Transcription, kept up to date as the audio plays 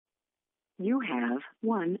You have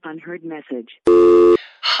one unheard message.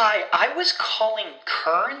 Hi, I was calling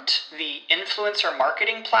Current, the influencer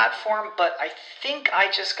marketing platform, but I think I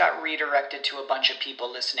just got redirected to a bunch of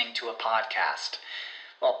people listening to a podcast.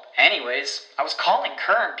 Well, anyways, I was calling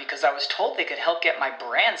Current because I was told they could help get my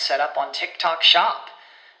brand set up on TikTok Shop,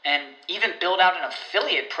 and even build out an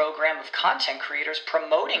affiliate program of content creators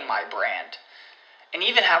promoting my brand, and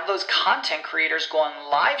even have those content creators go on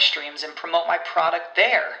live streams and promote my product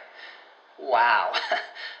there. Wow,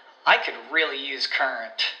 I could really use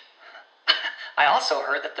Current. I also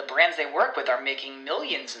heard that the brands they work with are making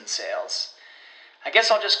millions in sales. I guess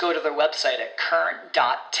I'll just go to their website at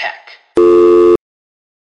current.tech.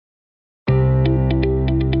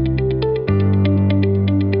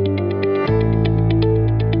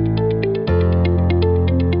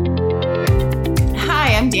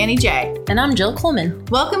 Hi, I'm Danny J. And I'm Jill Coleman.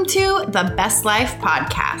 Welcome to the Best Life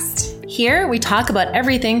Podcast. Here, we talk about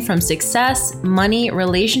everything from success, money,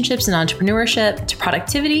 relationships and entrepreneurship, to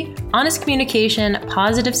productivity, honest communication,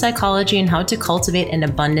 positive psychology, and how to cultivate an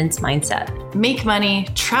abundance mindset. Make money,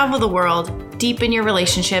 travel the world, deepen your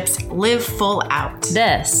relationships, live full out.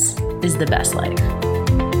 This is the best life.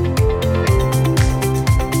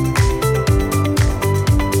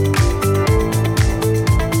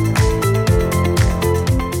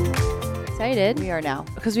 We are now.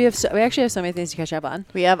 Because we actually have so many things to catch up on.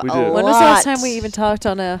 We have a lot. When was the last time we even talked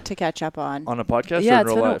on a... to catch up on? On a podcast Yeah, or in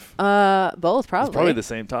real life? Both, probably. It's probably the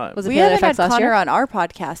same time. Was it We Paleo haven't had FX last Connor year? on our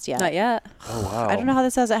podcast yet. Not yet. Oh, wow. I don't know how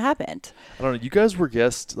this hasn't happened. I don't know. You guys were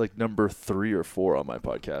guest like number 3 or 4 on my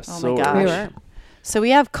podcast. Oh so my gosh. We were. So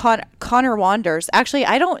we have Connor Wanders. Actually,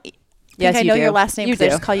 I don't Yes, think I you know do. your last name You because I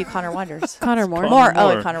do. just call you Connor Wanders. Connor Moore. More. Moore.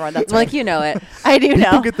 Oh, Connor Wanders. That's Like, right. you know it. I do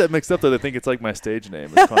People know. get that mixed up though. They think it's like my stage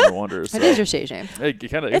name. It's Connor Wanders. It is your stage name. Hey, it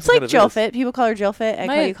kinda, It's it like kind of Jill is. Fit. People call her Jill Fit. I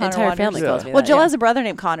My call you Connor entire Wanders. family calls me Well, that, Jill yeah. has a brother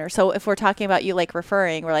named Connor. So if we're talking about you like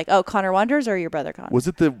referring, we're like, oh, Connor Wanders or your brother Connor? Was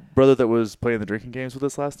it the brother that was playing the drinking games with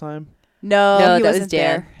us last time? No, No, he that was wasn't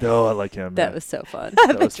Dan. there. No, I like him. That yeah. was so fun.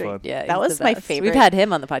 That was fun. Yeah, That he's was the my best. favorite. We've had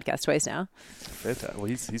him on the podcast twice now. Fantastic. Well,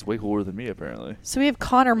 he's way cooler than me apparently. So we have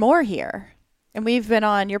Connor Moore here. And we've been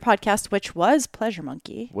on your podcast, which was Pleasure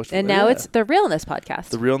Monkey. And now it's the Realness podcast.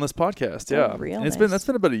 the Realness podcast. The Yeah, Realness. and that's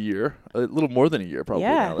been about a year, a little more than a year probably.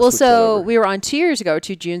 Yeah. now. Let's Well, switch that so over. we were on 2 years ago,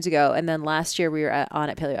 2 Junes ago, and then last year we were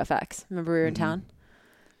on at Paleo FX. Remember we were in town?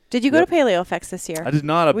 Did you go Yep. to Paleo FX this year? I did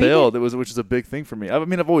not. I We bailed. Which is a big thing for me. I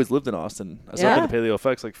mean, I've always lived in Austin. So I've Yeah. been to Paleo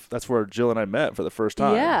FX. Like that's where Jill and I met for the first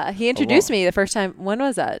time. Yeah, he introduced me the first time. When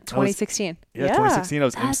was that? 2016. Yeah, Yeah. 2016. I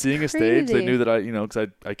was That's emceeing a stage. They crazy. knew that because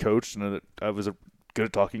I coached and I was good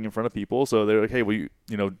at talking in front of people. So they were like, hey, Paleo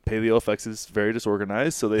FX is very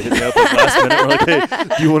disorganized. So they hit me up like last minute. We're like,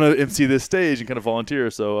 hey, do you want to MC this stage and kind of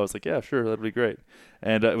volunteer? So I was like, yeah, sure, that'd be great.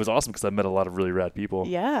 And it was awesome because I met a lot of really rad people.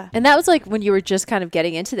 Yeah. And that was like when you were just kind of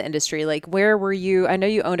getting into the industry. Like, where were you? I know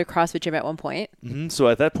you owned a CrossFit gym at one point. So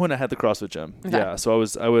at that point, I had the CrossFit gym. Okay. Yeah. So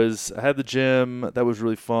I had the gym. That was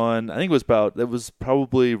really fun. I think that was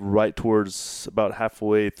probably right towards about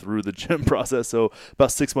halfway through the gym process. So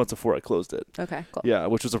about 6 months before I closed it. Okay, cool. Yeah,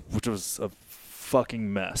 which was a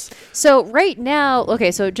fucking mess. So right now,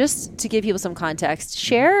 okay, so just to give people some context,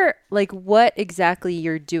 share like what exactly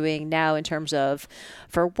you're doing now in terms of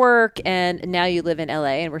for work, and now you live in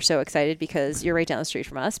LA and we're so excited because you're right down the street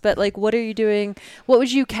from us. But like, what are you doing? What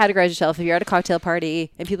would you categorize yourself if you're at a cocktail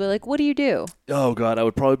party and people are like, what do you do? Oh God, I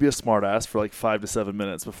would probably be a smart ass for like 5 to 7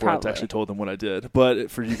 minutes before I Probably. actually told them what I did. But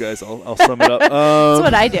for you guys, I'll sum it up. That's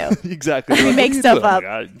what I do. Exactly. We Like, make what do you stuff do?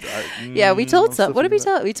 I'm up. like, Yeah, we told I'm some. What did we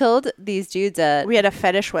stuffing that. tell? We told these dudes at We had a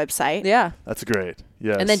fetish website. yeah, That's great.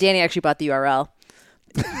 Yes. and then Danny actually bought the URL.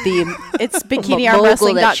 The It's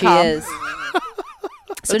mogul that she bikiniarmwrestling.com. is.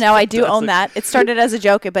 So now I do own fantastic. that. It started as a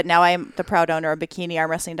joke, but now I am the proud owner of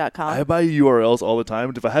bikiniarmwrestling.com. I buy URLs all the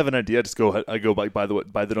time. If I have an idea, I just go ahead. I go buy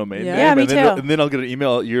the domain Yeah. name. Yeah, me and then, too. And then I'll get an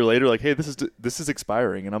email a year later like, hey, this is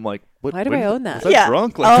expiring, and I'm like, what? Why do when- I own that? Was I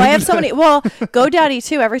drunk? Like, I have so many. Well, GoDaddy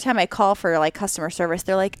too. Every time I call for like customer service,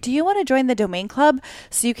 they're like, "Do you want to join the domain club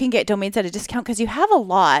so you can get domains at a discount because you have a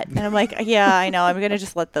lot?" And I'm like, "Yeah, I know. I'm gonna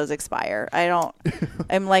just let those expire. I don't.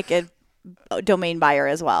 I'm like a domain buyer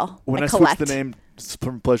as well. When I collect. switched the name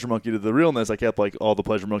from Pleasure Monkey to the Realness, I kept like all the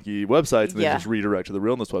Pleasure Monkey websites and then Yeah. just redirect to the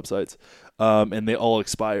Realness websites. And they all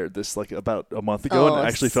expired this like about a month ago, and Oh, it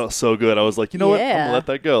actually felt so good. I was like, you know what? I'm yeah. gonna let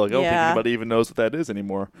that go. Like I don't Yeah. think anybody even knows what that is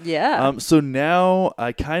anymore. Yeah. So now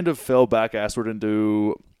I kind of fell back assward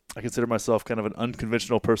into. I consider myself kind of an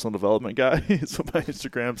unconventional personal development guy. Is what my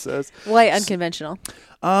Instagram says. Why unconventional?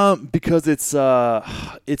 Because it's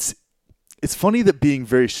funny that being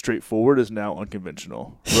very straightforward is now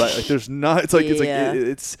unconventional, right? Like there's not. It's like Yeah.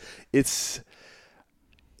 it's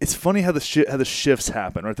it's funny how the shifts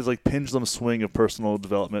happen, right? There's like pendulum swing of personal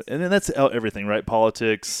development, and then that's everything, right?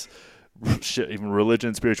 Politics, shit, even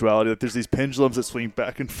religion, spirituality. Like there's these pendulums that swing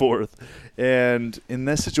back and forth, and in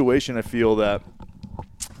this situation, I feel that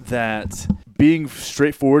being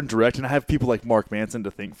straightforward and direct, and I have people like Mark Manson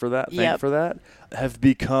to thank for that, have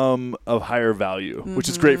become of higher value, which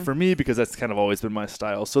is great for me because that's kind of always been my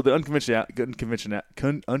style. So the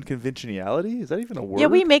unconventionality, is that even a word? Yeah,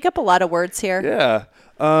 we make up a lot of words here. Yeah.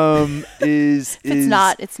 It's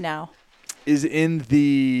not, it's now. Is in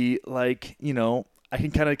the, like, you know, I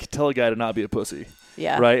can kind of tell a guy to not be a pussy.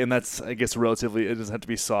 Yeah. Right. And that's, I guess, relatively, it doesn't have to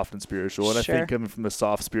be soft and spiritual. And Sure. I think coming from the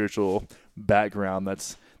soft spiritual background,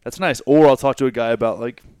 that's nice. Or I'll talk to a guy about,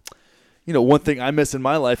 like, you know, one thing I miss in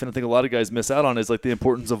my life, and I think a lot of guys miss out on, is like the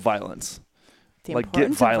importance of violence. The Like, importance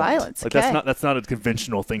get of violent. violence. Like Okay. that's not a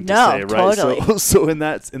conventional thing to No, say, right? totally. So in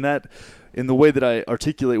the way that I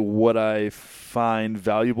articulate what I find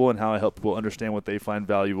valuable and how I help people understand what they find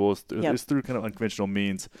valuable is through kind of unconventional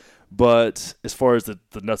means. But as far as the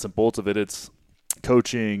nuts and bolts of it, it's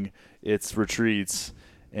coaching, it's retreats,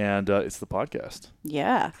 and it's the podcast.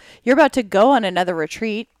 Yeah. You're about to go on another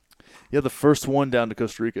retreat. Yeah, the first one down to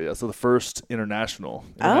Costa Rica. Yeah, so the first international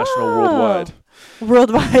worldwide.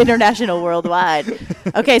 International worldwide.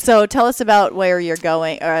 Okay, so tell us about where you're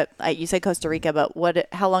going. You said Costa Rica, but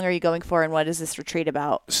how long are you going for, and what is this retreat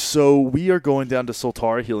about? So we are going down to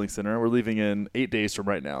Soltara Healing Center. We're leaving in 8 days from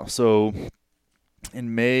right now. So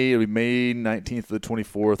in May, it'll be May 19th to the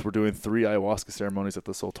 24th, we're doing 3 ayahuasca ceremonies at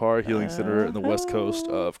the Soltara Healing Center in the west coast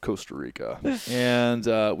of Costa Rica. And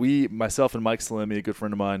myself and Mike Salemi, a good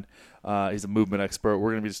friend of mine, he's a movement expert,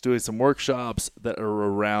 we're going to be just doing some workshops that are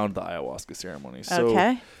around the ayahuasca ceremony.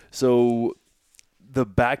 So the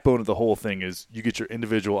backbone of the whole thing is you get your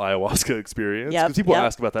individual ayahuasca experience. Because people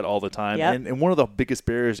ask about that all the time. Yep. And one of the biggest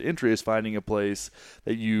barriers to entry is finding a place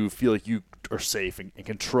that you feel like you are safe and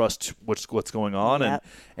can trust what's going on. Yep.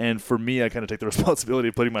 And for me, I kind of take the responsibility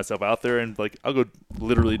of putting myself out there, and like I'll go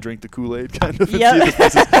literally drink the Kool-Aid kind of, Yep.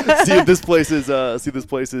 and see if this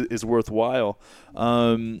place is worthwhile.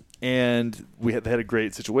 And they had a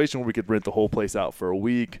great situation where we could rent the whole place out for a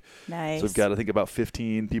week. Nice. So we've got, I think, about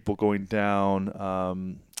 15 people going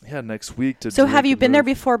down next week. So have you been there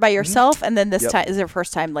before by yourself, and then this Yep. time is your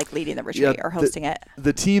first time like leading the retreat or hosting it?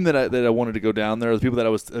 The team that I wanted to go down there, the people that I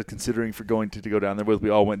was considering for going to go down there with, we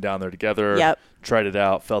all went down there together. Yep. Tried it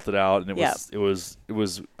out, felt it out, and it Yep. was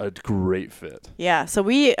a great fit. Yeah. So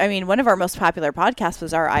one of our most popular podcasts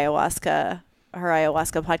was our ayahuasca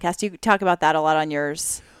podcast. You talk about that a lot on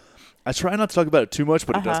yours. I try not to talk about it too much,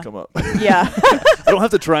 but it does come up. Yeah. I don't have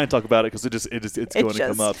to try and talk about it because it's going to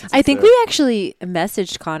come up. I think we actually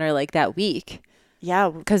messaged Connor like that week. Yeah.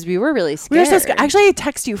 Because we were really scared. We were so scared. Actually, I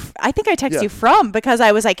text you. I think I texted Yeah. you from because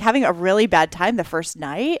I was like having a really bad time the first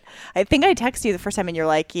night. I think I texted you the first time and you're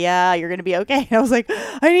like, yeah, you're going to be okay. And I was like,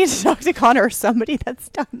 I need to talk to Connor or somebody that's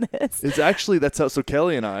done this. It's actually, that's how, so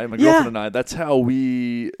Kelly and I, my girlfriend and I, that's how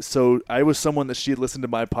so I was someone that she had listened to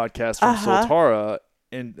my podcast from Soltara,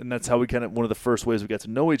 and that's how we kind of, one of the first ways we got to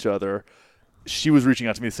know each other. She was reaching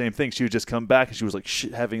out to me the same thing. She would just come back and she was like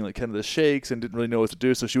having like kind of the shakes and didn't really know what to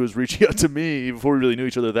do. So she was reaching out to me before we really knew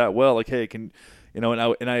each other that well. Like, hey,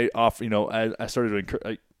 I offer, I started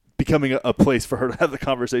to becoming a place for her to have the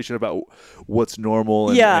conversation about what's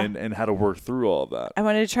normal and how to work through all of that. I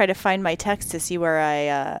wanted to try to find my text to see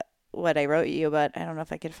where what I wrote you, but I don't know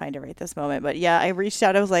if I could find it right this moment. But yeah, I reached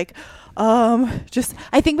out. I was like,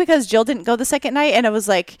 I think because Jill didn't go the second night and I was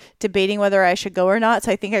like debating whether I should go or not.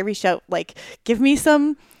 So I think I reached out, like, give me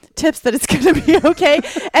some tips that it's going to be okay.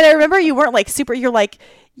 And I remember you weren't like you're like,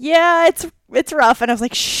 yeah, it's rough. And I was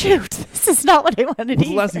like, shoot, this is not what I wanted to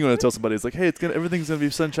The last thing you want to tell somebody is like, hey, everything's going to be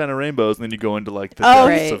sunshine and rainbows. And then you go into like the Oh,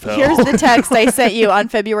 depths of hell. here's the text I sent you on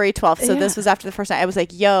February 12th. So this was after the first night. I was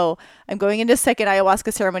like, yo, I'm going into second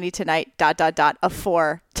ayahuasca ceremony tonight, ... of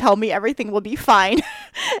 4. Tell me everything will be fine.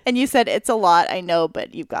 And you said, it's a lot. I know,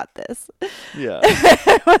 but you got this. Yeah.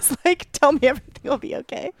 I was like, tell me everything will be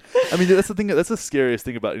okay. I mean, that's the thing. That's the scariest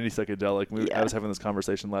thing about any psychedelic. I Yeah. was having this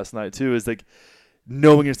conversation last night too. Is like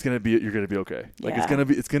knowing you're gonna be okay. Like Yeah.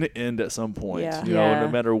 it's gonna end at some point. Yeah. You know, no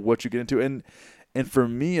matter what you get into. And for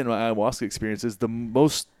me and my ayahuasca experiences, the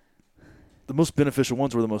most beneficial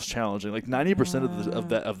ones were the most challenging. Like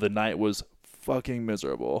 90% of the night was fucking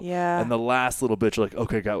miserable. Yeah. And the last little bit, you're like,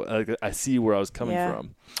 okay, God, I see where I was coming Yeah.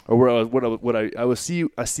 from, or where I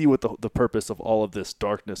see what the purpose of all of this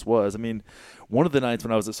darkness was. I mean, one of the nights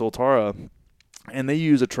when I was at Soltara, and they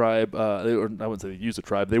use a tribe, or I wouldn't say they use a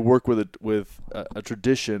tribe. They work with a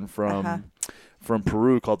tradition from from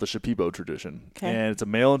Peru called the Shipibo tradition, and it's a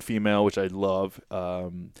male and female, which I love.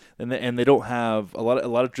 And they don't have a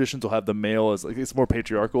lot of traditions will have the male as like it's more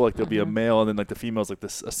patriarchal, like there'll be a male and then like the female's like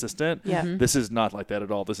this assistant. Yeah. This is not like that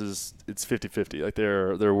at all. It's 50-50. Like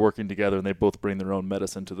they're working together and they both bring their own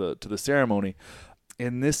medicine to the ceremony.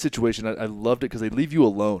 In this situation, I loved it because they leave you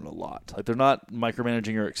alone a lot. Like they're not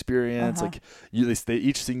micromanaging your experience. Like they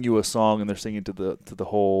each sing you a song and they're singing to the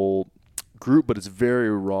whole group, but it's very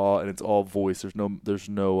raw and it's all voice. There's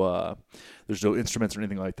no instruments or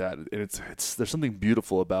anything like that. And it's there's something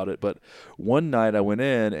beautiful about it. But one night I went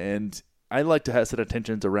in and I like to set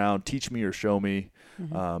intentions around teach me or show me.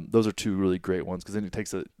 Those are two really great ones because then it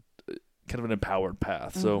takes a kind of an empowered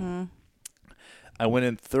path. So I went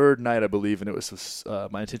in third night, I believe, and it was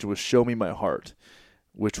my intention was show me my heart,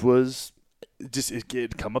 which was just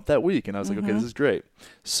it come up that week, and I was like, okay, this is great.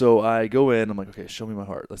 So I go in, I'm like, okay, show me my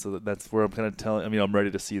heart. That's where I'm kind of telling. I mean, I'm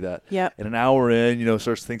ready to see that. Yep. And an hour in,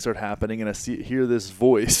 things start happening, and I hear this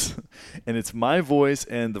voice, and it's my voice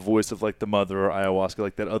and the voice of like the mother or ayahuasca,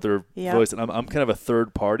 like that other voice, and I'm kind of a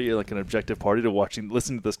third party, like an objective party to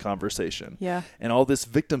listening to this conversation. Yeah. And all this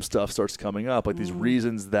victim stuff starts coming up, like these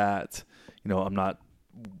reasons that I'm not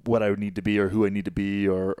what I would need to be or who I need to be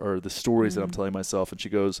or the stories that I'm telling myself. And she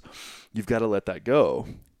goes, you've got to let that go.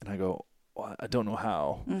 And I go, well, I don't know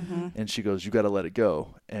how. And she goes, you got to let it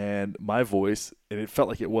go. And my voice, and it felt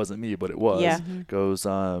like it wasn't me, but it was, goes,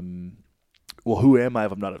 well, who am I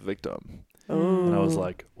if I'm not a victim? And I was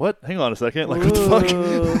like, what? Hang on a second. Like, what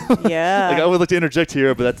the fuck? Yeah. Like, I would like to interject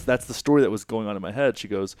here, but that's the story that was going on in my head. She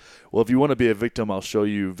goes, well, if you want to be a victim, I'll show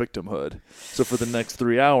you victimhood. So for the next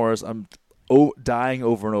 3 hours, I'm dying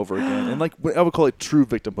over and over again. And like I would call it true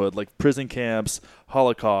victimhood, like prison camps,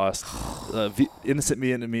 Holocaust, innocent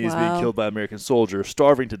Vietnamese being killed by American soldiers,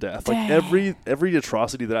 starving to death. Like every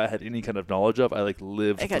atrocity that I had any kind of knowledge of, I like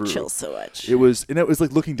lived through. I got chills so much. It was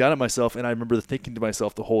like looking down at myself, and I remember thinking to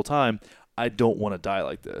myself the whole time, I don't want to die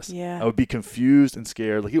like this. Yeah. I would be confused and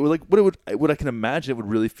scared. Like it would what I can imagine it would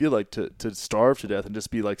really feel like to starve to death and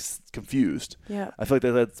just be like confused. Yeah. I feel like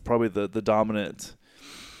that's probably the dominant.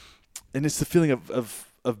 And it's the feeling of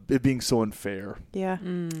it being so unfair. Yeah.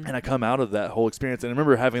 And I come out of that whole experience, and I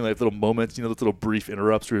remember having like little moments, those little brief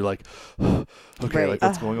interrupts where you're like, okay, like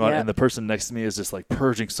what's going on? Yeah. And the person next to me is just like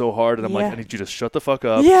purging so hard, and I'm like, I need you to shut the fuck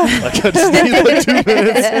up. Yeah. Like I just need like 2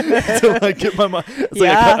 minutes to like get my mind. It's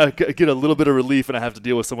like I get a little bit of relief, and I have to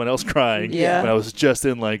deal with someone else crying. Yeah. When I was just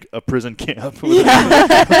in like a prison camp. They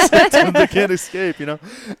can't escape,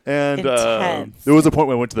 And there was a point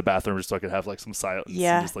when I went to the bathroom just so I could have like some silence.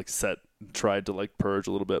 Yeah. And just like tried to like purge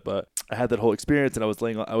a little bit, but I had that whole experience, and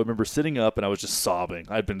I remember sitting up and I was just sobbing.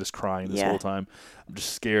 I'd been just crying this whole time. I'm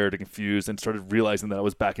just scared and confused, and started realizing that I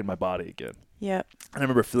was back in my body again. Yep. And I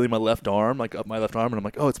remember feeling my left arm, like up my left arm, and I'm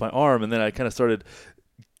like, oh, it's my arm. And then I kind of started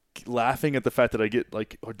laughing at the fact that I get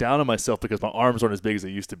like down on myself because my arms aren't as big as they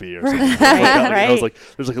used to be or something. I was like,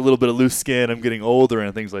 there's like a little bit of loose skin. I'm getting older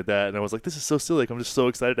and things like that. And I was like, this is so silly. Like, I'm just so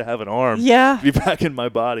excited to have an arm. Yeah. To be back in my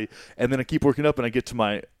body. And then I keep working up and I get to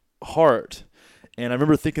my heart. And I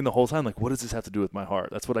remember thinking the whole time, like, what does this have to do with my heart?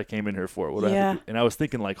 That's what I came in here for. And I was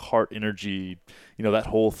thinking like heart energy, that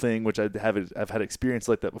whole thing, which I've had experience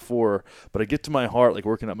like that before. But I get to my heart, like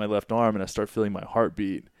working up my left arm, and I start feeling my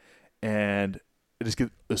heartbeat, and I just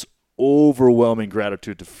get this overwhelming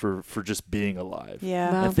gratitude for just being alive.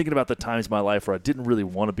 Yeah. Wow. And thinking about the times in my life where I didn't really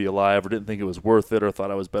want to be alive, or didn't think it was worth it, or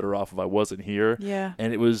thought I was better off if I wasn't here. Yeah.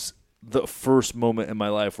 And it was the first moment in my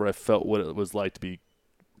life where I felt what it was like to be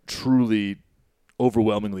truly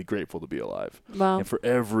overwhelmingly grateful to be alive. Wow. And for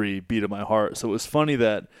every beat of my heart. So it was funny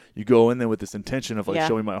that you go in there with this intention of like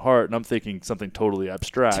showing my heart, and I'm thinking something totally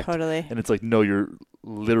abstract. Totally. And it's like, no, your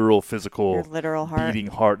literal physical Your literal heart.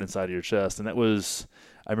 beating heart inside of your chest. And that was,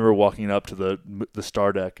 I remember walking up to the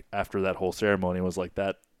star deck after that whole ceremony, and was like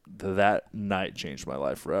that night changed my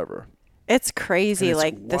life forever. It's crazy, it's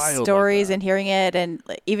like the wild stories like and hearing it, and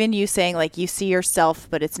even you saying like you see yourself,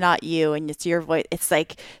 but it's not you, and it's your voice. It's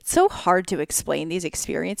like it's so hard to explain these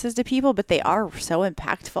experiences to people, but they are so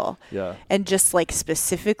impactful. Yeah. And just like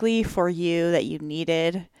specifically for you that you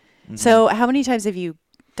needed. Mm-hmm. So how many times have you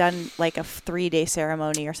done like a 3-day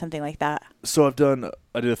ceremony or something like that? So I did a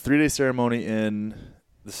 3-day ceremony in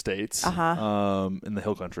the States, in the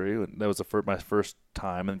Hill Country. That was my first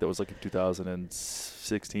time. I think that was like in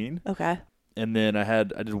 2016. Okay. And then I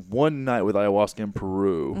did one night with ayahuasca in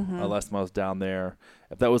Peru. Last time I was down there.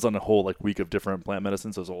 That was on a whole like week of different plant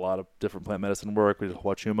medicines. So there was a lot of different plant medicine work. We did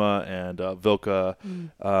Huachuma and Vilca,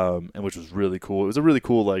 and which was really cool. It was a really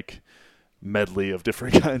cool like medley of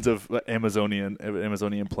different kinds of Amazonian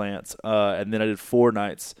plants. And then I did 4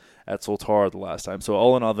 nights at Soltara the last time. So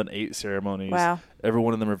all in all, then 8 ceremonies. Wow. Every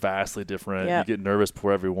one of them are vastly different. Yep. You get nervous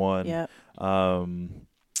before every one. Yep.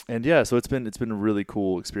 And yeah, so it's been a really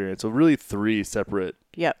cool experience. So really 3 separate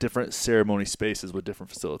different ceremony spaces with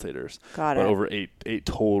different facilitators. Got but it. over 8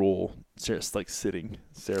 total just like sitting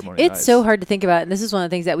ceremony It's nights. so hard to think about. And this is one of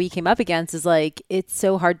the things that we came up against is like, it's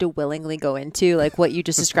so hard to willingly go into like what you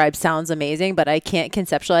just described sounds amazing, but I can't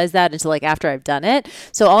conceptualize that until like after I've done it.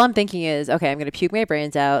 So all I'm thinking is, okay, I'm going to puke my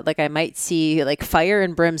brains out. Like I might see like fire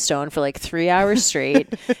and brimstone for like 3 hours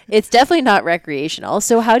straight. It's definitely not recreational.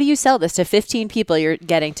 So how do you sell this to 15 people you're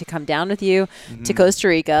getting to come down with you to Costa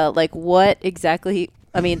Rica? Like what exactly...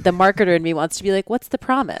 I mean, the marketer in me wants to be like, what's the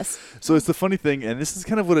promise? So it's the funny thing, and this is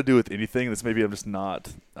kind of what I do with anything. This maybe I'm just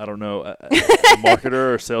not, I don't know, a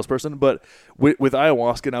marketer or salesperson. But with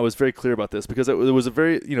ayahuasca, and I was very clear about this because it was a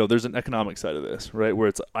very, there's an economic side of this, right? Where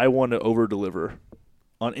it's I want to over deliver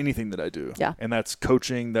on anything that I do. Yeah. And that's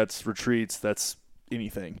coaching, that's retreats, that's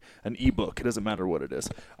anything, an ebook, it doesn't matter what it is.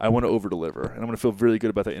 I want to over deliver, and I'm going to feel really good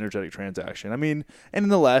about that energetic transaction. I mean, and in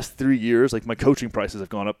the last 3 years, like my coaching prices have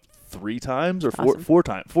gone up 3 times or four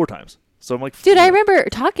times. So I'm like, dude, I remember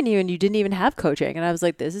talking to you and you didn't even have coaching, and I was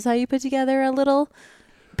like, this is how you put together a little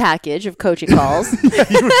package of coaching calls. Yeah,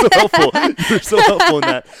 you were so helpful. You were so helpful in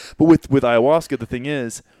that. But with ayahuasca, the thing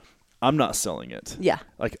is, I'm not selling it. Yeah.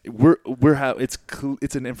 Like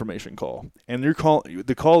it's an information call, and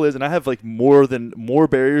the call is, and I have like more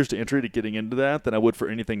barriers to entry to getting into that than I would for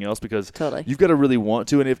anything else, because you've got to really want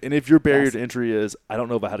to, and if your barrier to entry is, I don't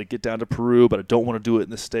know about how to get down to Peru, but I don't want to do it in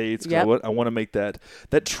the States, because I want to make that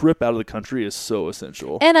trip out of the country is so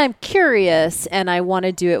essential. And I'm curious, and I want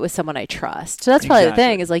to do it with someone I trust. So that's probably the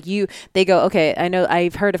thing, is like they go, okay, I know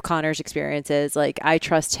I've heard of Connor's experiences. Like I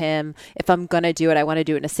trust him. If I'm going to do it, I want to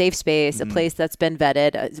do it in a safe space, a place that's been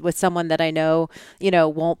vetted, with someone that I know,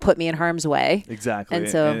 won't put me in harm's way. Exactly. And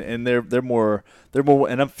so, and they're more,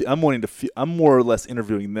 and I'm wanting to I'm more or less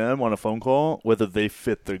interviewing them on a phone call, whether they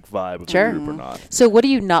fit the vibe of the group or not. So what are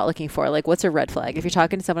you not looking for? Like, what's a red flag? If you're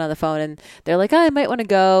talking to someone on the phone and they're like, I might want to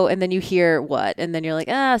go, and then you hear what? And then you're like,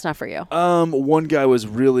 it's not for you. One guy was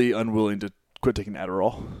really unwilling to quit taking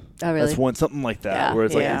Adderall. Oh, really? That's something like that, Yeah. where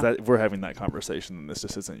it's like, is that, we're having that conversation, and this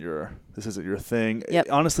just isn't your thing. Yep.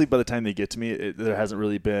 Honestly, by the time they get to me, there hasn't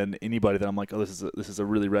really been anybody that I'm like, oh, this is a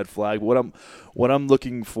really red flag. What I'm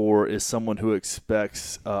looking for is someone who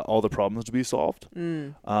expects all the problems to be solved.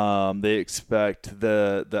 They expect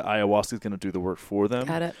the ayahuasca is going to do the work for them.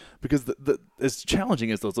 Got it. Because as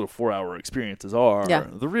challenging as those little 4-hour experiences are, Yeah.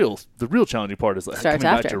 the real challenging part is like coming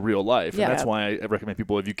back to real life. Yeah. And that's why I recommend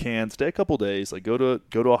people, if you can, stay a couple days, like go to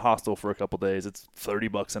a hostel for a couple days. It's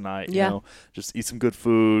 $30 a night. Yeah. Just eat some good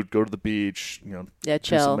food, go to the beach. chill, do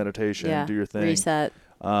some meditation, do your thing, reset.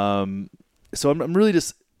 So I'm really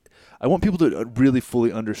just, I want people to really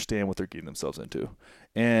fully understand what they're getting themselves into.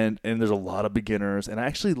 And there's a lot of beginners, and I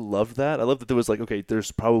actually loved that. I love that there was like, okay,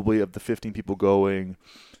 there's probably of the 15 people going,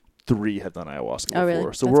 3 have done ayahuasca before. Really? So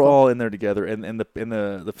That's we're cool. all in there together, and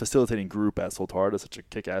the facilitating group at Soltara does such a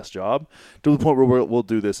kick-ass job, to the point where we'll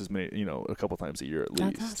do this as many, a couple times a year at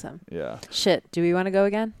least. That's awesome. Yeah. Shit, do we want to go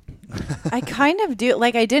again? I kind of do.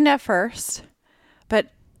 Like I didn't at first,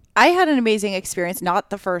 but I had an amazing experience. Not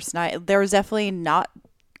the first night. There was definitely not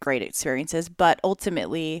great experiences, but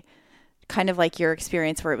ultimately kind of like your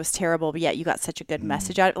experience where it was terrible, but yet you got such a good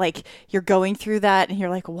message out of it. Like you're going through that and you're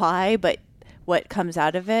like, why? But what comes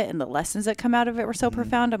out of it and the lessons that come out of it were so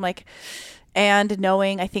profound. I'm like, and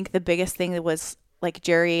knowing, I think the biggest thing that was like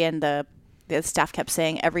Jerry and the staff kept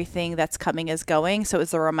saying everything that's coming is going. So it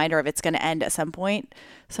was a reminder of it's going to end at some point.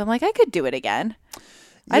 So I'm like, I could do it again.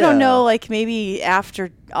 I don't know, like maybe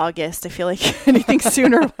after August. I feel like anything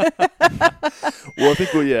sooner. Well, I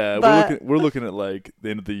think we're looking at like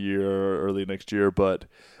the end of the year or early next year. But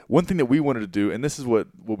one thing that we wanted to do, and this is what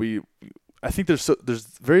I think there's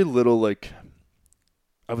very little like,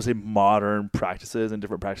 I would say, modern practices and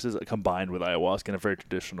different practices combined with ayahuasca in a very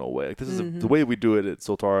traditional way. Like this is the way we do it at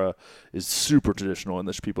Soltara is super traditional in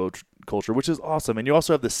the Shipibo culture, which is awesome. And you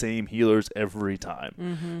also have the same healers every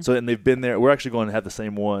time. So, and they've been there. We're actually going to have the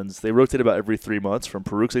same ones. They rotate about every 3 months from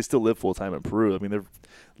Peru, because they still live full time in Peru. I mean, they're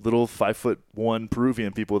little 5'1"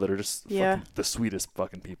 Peruvian people that are just fucking the sweetest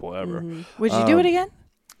fucking people ever. Would you do it again?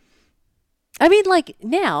 I mean, like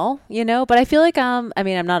now, but I feel like I'm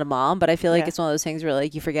not a mom, but I feel like it's one of those things where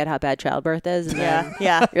like you forget how bad childbirth is, and then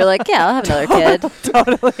you're like, I'll have another kid.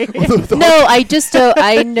 Totally. No, I just don't.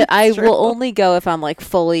 I will only go if I'm like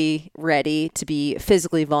fully ready to be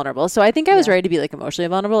physically vulnerable. So I think I was ready to be like emotionally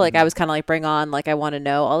vulnerable. Like I was kind of like, bring on, like I want to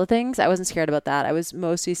know all the things. I wasn't scared about that. I was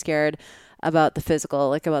mostly scared about the physical,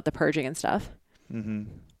 like about the purging and stuff. Mm-hmm.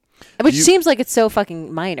 Which seems like it's so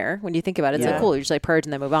fucking minor when you think about it. It's Yeah. like, cool, you just like purge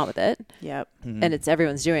and then move on with it. Yep. And it's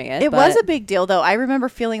everyone's doing it. It but was a big deal, though. I remember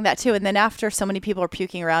feeling that too. And then after so many people are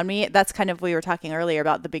puking around me, that's kind of, we were talking earlier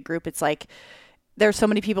about the big group. It's like there's so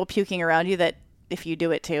many people puking around you that if you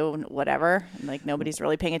do it too, whatever, like nobody's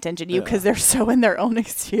really paying attention to you because they're so in their own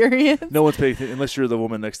experience. No one's paying attention unless you're the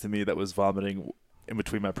woman next to me that was vomiting in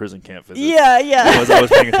between my prison camp visits. Yeah, yeah. I was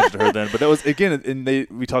paying attention to her then, but that was again, and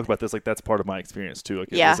we talked about this. Like that's part of my experience too. Like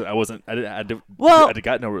Yeah. I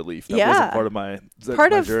got no relief. That wasn't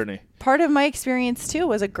part of my journey. Part of my experience too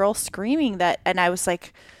was a girl screaming that, and I was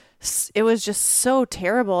like, it was just so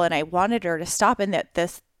terrible, and I wanted her to stop. And that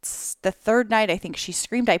the third night, I think she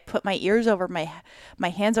screamed. I put my ears over my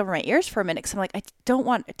hands over my ears for a minute because I'm like, I don't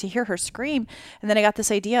want to hear her scream. And then I got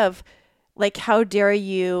this idea of, like, how dare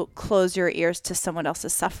you close your ears to someone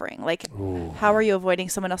else's suffering? Like, how are you avoiding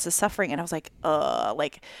someone else's suffering? And I was like,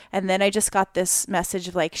 and then I just got this message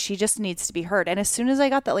of like, she just needs to be heard. And as soon as I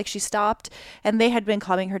got that, like, she stopped, and they had been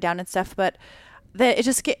calming her down and stuff, but it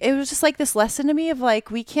was just like this lesson to me of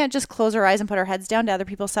like, we can't just close our eyes and put our heads down to other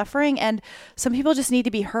people's suffering. And some people just need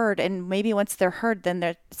to be heard. And maybe once they're heard, then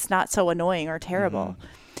it's not so annoying or terrible.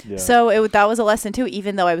 Yeah. So that was a lesson too,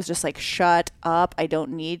 even though I was just like, shut up. I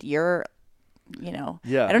don't need your, I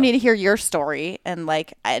don't need to hear your story. And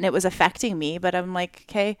like, and it was affecting me, but I'm like,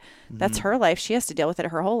 okay, that's her life. She has to deal with it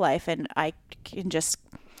her whole life. And I can just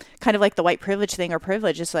kind of like the white privilege thing or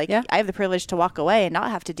privilege. It's like, I have the privilege to walk away and not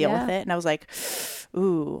have to deal with it. And I was like,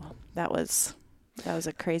 ooh, that was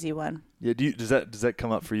a crazy one. Yeah. Does that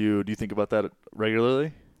come up for you? Do you think about that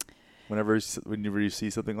regularly? Whenever you see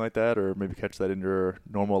something like that, or maybe catch that in your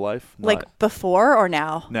normal life? Like before or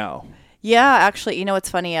now? Now. Yeah, actually, it's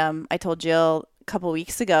funny. I told Jill a couple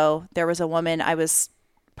weeks ago, there was a woman, I was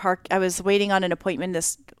waiting on an appointment.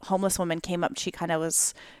 This homeless woman came up.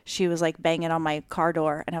 She was like banging on my car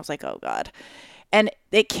door, and I was like, oh God. And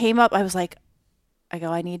it came up. I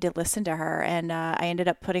go, I need to listen to her. And I ended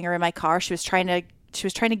up putting her in my car. She was trying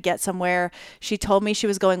to get somewhere. She told me she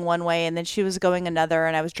was going one way and then she was going another,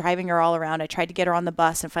 and I was driving her all around. I tried to get her on the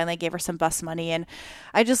bus and finally gave her some bus money, and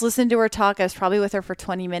I just listened to her talk. I was probably with her for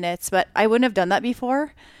 20 minutes, but I wouldn't have done that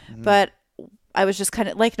before. But I was just kind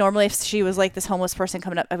of like, normally if she was like this homeless person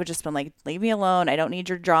coming up, I would just been like, leave me alone. I don't need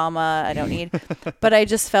your drama. I don't need, but I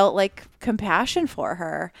just felt like compassion for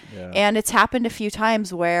her. Yeah. And it's happened a few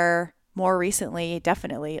times where more recently,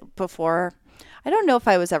 definitely before, I don't know if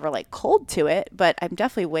I was ever like cold to it, but I'm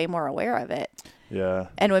definitely way more aware of it. Yeah.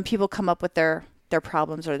 And when people come up with their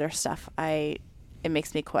problems or their stuff, it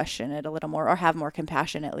makes me question it a little more, or have more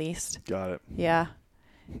compassion at least. Got it. Yeah.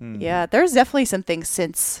 Yeah. There's definitely some things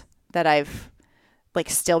since that I've like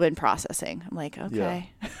still been processing. I'm like,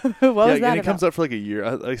 okay, what was that? And it comes up for like a year.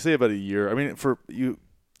 I say about a year. I mean, for you'll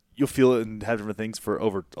feel it and have different things for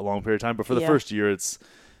over a long period of time. But for the first year, it's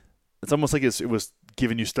almost like it was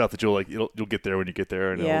giving you stuff that you'll get there when you get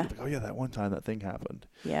there, and you'll be like, oh yeah, that one time that thing happened.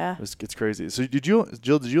 Yeah, it's crazy. So Jill,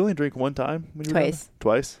 did you only drink one time when you Twice. Were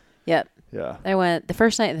Twice? Yep. Yeah. I went the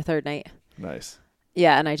first night and the third night. Nice.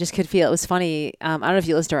 Yeah, and I just could feel it was funny. I don't know if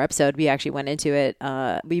you listened to our episode. We actually went into it.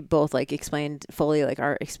 We both like explained fully like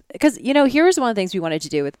because here's one of the things we wanted to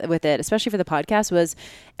do with it, especially for the podcast, was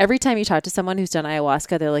every time you talk to someone who's done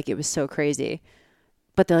ayahuasca, they're like, it was so crazy.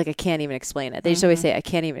 But they're like, I can't even explain it. They just always say, I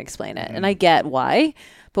can't even explain it. And I get why,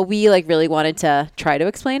 but we like really wanted to try to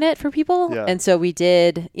explain it for people. Yeah. And so we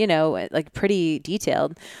did, like pretty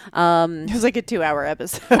detailed. It was like a 2-hour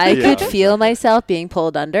episode. I could feel myself being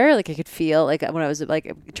pulled under. Like I could feel like when I was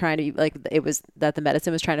like trying to, like it was that the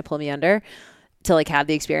medicine was trying to pull me under to like have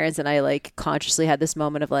the experience. And I like consciously had this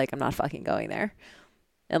moment of like, I'm not fucking going there.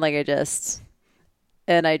 And like, I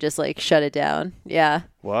just like shut it down. Yeah.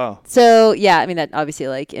 Wow. So yeah, I mean, that obviously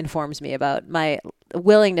like informs me about my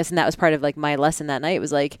willingness. And that was part of like my lesson that night. It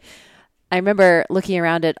was like, I remember looking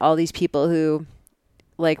around at all these people who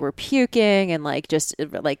like were puking and like just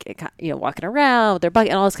like, walking around with their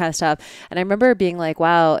bucket and all this kind of stuff. And I remember being like,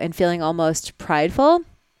 wow, and feeling almost prideful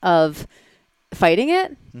of fighting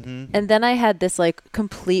it. Mm-hmm. And then I had this like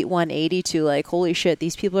complete 180 to like, holy shit,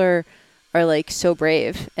 these people are like so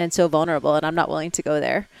brave and so vulnerable, and I'm not willing to go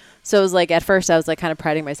there. So it was like, at first I was like kind of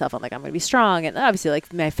priding myself on like, I'm going to be strong. And obviously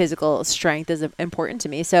like my physical strength is important to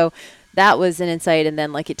me. So that was an insight. And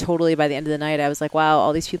then like it totally, by the end of the night, I was like, wow,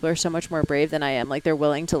 all these people are so much more brave than I am. Like they're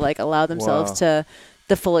willing to like allow themselves to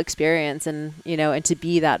the full experience and, and to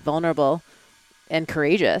be that vulnerable and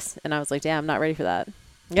courageous. And I was like, damn, I'm not ready for that.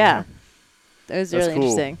 Yeah. It was really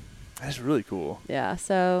interesting. That's really cool. Yeah.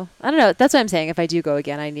 So I don't know. That's what I'm saying. If I do go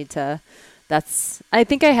again, I need to I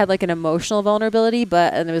think I had like an emotional vulnerability,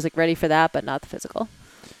 and I was like ready for that, but not the physical.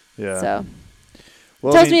 Yeah. So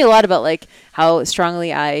Well, tells me a lot about like how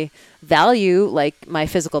strongly I value like my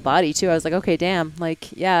physical body too. I was like, okay, damn,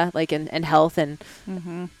 like yeah, like and health and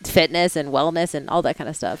fitness and wellness and all that kind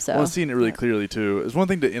of stuff. So Well, seeing it really clearly too. It's one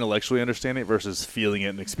thing to intellectually understand it versus feeling it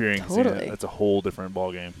and experiencing Totally. it. That's a whole different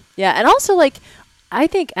ballgame. yeah, and also like I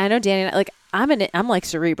know Danny and I, like I'm like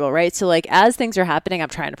cerebral, right? So like as things are happening, I'm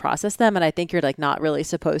trying to process them, and I think you're like not really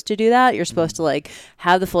supposed to do that. You're supposed to like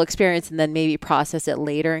have the full experience and then maybe process it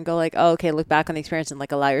later and go like, oh, okay, look back on the experience and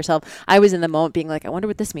like allow yourself. I was in the moment being like, I wonder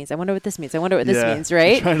what this means. I wonder what this means. I wonder what this means,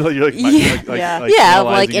 right? You're trying to, Yeah, I'm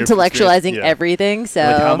like analyzing your intellectualizing experience. Yeah. everything. So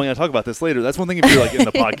Like, how am I going to talk about this later? That's one thing if you're like in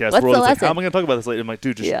the podcast What's world. the It's like, how lesson? am I going to talk about this later? I'm like,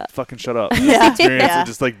 dude, just fucking shut up. Yeah. Experience Yeah. it.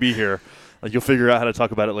 Just like be here. Like you'll figure out how to talk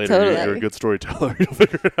about it later. Totally. You're a good storyteller. You'll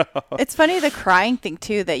figure it out. It's funny the crying thing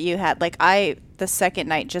too that you had. Like the second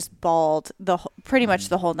night just bawled pretty much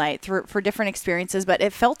the whole night for different experiences, but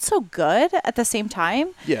it felt so good at the same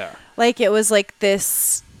time. Yeah. Like it was like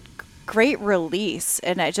this great release,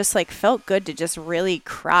 and it just like felt good to just really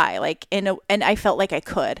cry. Like and I felt like I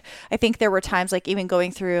could. I think there were times like even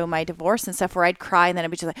going through my divorce and stuff where I'd cry and then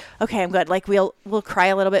I'd be just like, okay, I'm good. Like we'll cry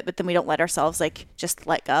a little bit, but then we don't let ourselves like just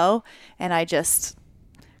let go. And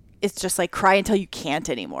it's just like cry until you can't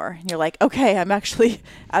anymore. And you're like, okay, I'm actually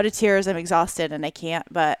out of tears. I'm exhausted and I can't.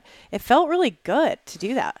 But it felt really good to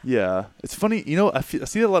do that. Yeah. It's funny. You know, I see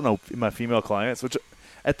that a lot in my female clients, which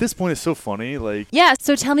at this point is so funny. Like, yeah.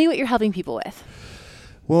 So tell me what you're helping people with.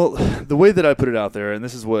 well, the way that I put it out there, and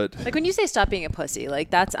this is what. Like when you say stop being a pussy,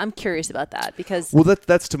 like I'm curious about that because. Well,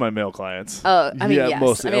 that's to my male clients. Oh, I mean, yes.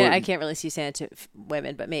 Mostly. I mean, I can't really see saying it to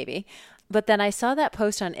women, but maybe. But then I saw that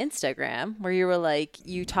post on Instagram where you were like,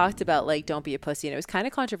 you talked about like, don't be a pussy, and it was kind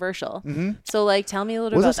of controversial. Mm-hmm. So like, tell me a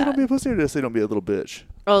little Was I about say don't that. be a pussy or did I say don't be a little bitch?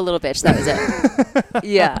 Oh, a little bitch. That was it.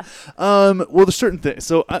 Yeah. Well, there's certain things.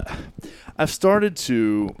 So I've started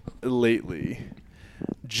to lately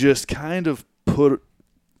just kind of put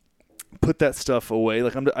that stuff away.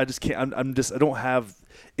 Like I just can't. I don't have.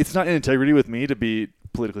 It's not in integrity with me to be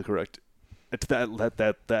politically correct at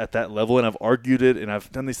that level. And I've argued it, and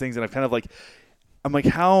I've done these things, and I've kind of like. I'm like,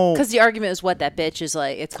 how? Because the argument is what that bitch is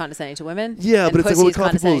like. It's condescending to women. Yeah, and but it's like pussy what we is call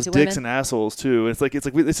people condescending as to dicks women. and assholes too. And it's like it's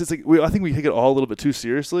just like I think we take it all a little bit too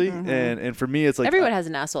seriously. And for me, it's like Everyone has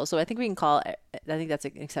an asshole, so I think we can call it. I think that's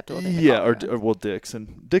an acceptable thing. To yeah, call or everyone. well, dicks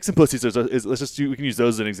and pussies. We can use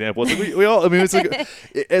those as an example. It's like we all. I mean, it's like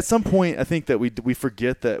at some point, I think that we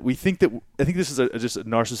forget that we think that I think this is just a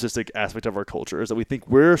narcissistic aspect of our culture is that we think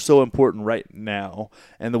we're so important right now,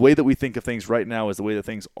 and the way that we think of things right now is the way that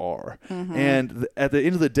things are. And at the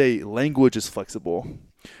end of the day, language is flexible.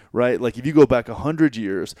 Right? Like if you go back 100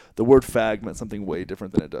 years, the word fag meant something way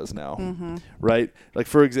different than it does now. Right? Like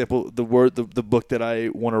for example, the book that I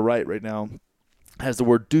want to write right now has the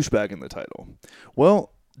word douchebag in the title.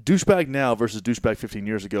 Well, douchebag now versus douchebag 15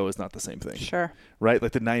 years ago is not the same thing. Sure. Right?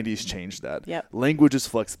 Like the 90s changed that. Yep. Language is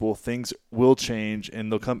flexible. Things will change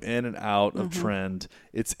and they'll come in and out of trend.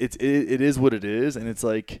 It is what it is. And it's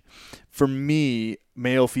like, for me,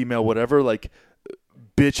 male, female, whatever, like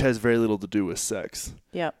bitch has very little to do with sex.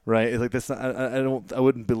 Yep. Right? It's like that's not, I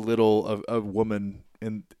wouldn't belittle a woman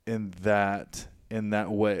in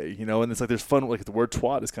that way, you know, and it's like there's fun. Like the word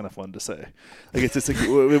twat is kind of fun to say. Like it's just like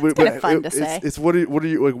it's kind of fun to say. It's what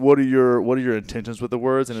are your intentions with the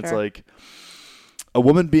words, and it's Sure. like a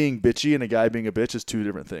woman being bitchy and a guy being a bitch is two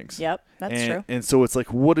different things. Yep. That's true. And so it's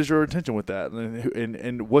like, what is your intention with that,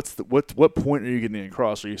 and what point are you getting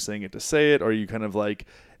across? Are you saying it to say it? Or are you kind of like,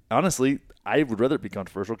 honestly, I would rather it be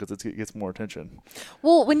controversial because it gets more attention.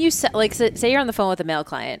 Well, when you say you're on the phone with a male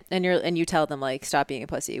client and you tell them like stop being a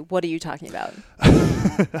pussy, what are you talking about?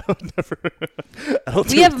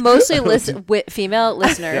 We have mostly female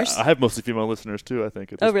listeners. Yeah, I have mostly female listeners too, I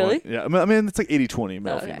think. At this Oh, really? point. Yeah, I mean it's like 80-20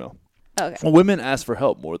 male okay. female. Okay. Well, women ask for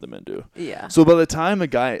help more than men do. Yeah. So by the time a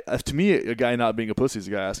guy not being a pussy is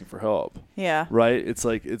a guy asking for help. Yeah. Right? It's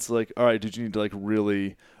like all right, dude, you need to like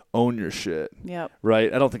really own your shit. Yep.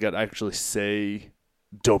 Right? I don't think I'd actually say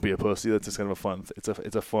don't be a pussy. That's just kind of a fun it's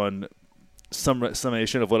a fun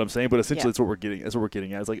summation of what I'm saying, but essentially it's what we're getting. That's what we're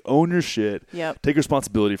getting at. It's like own your shit. Yep. Take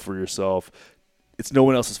responsibility for yourself. It's no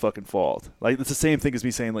one else's fucking fault. Like it's the same thing as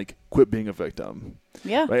me saying like quit being a victim.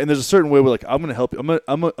 Yeah. Right? And there's a certain way where like I'm gonna help you.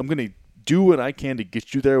 I'm gonna do what I can to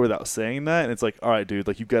get you there without saying that. And it's like, all right, dude,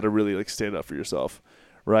 like you've got to really like stand up for yourself.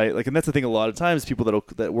 Right? Like, and that's the thing. A lot of times people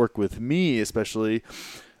that work with me, especially,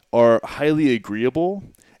 are highly agreeable,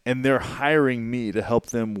 and they're hiring me to help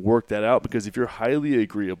them work that out. Because if you're highly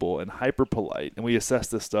agreeable and hyper polite, and we assess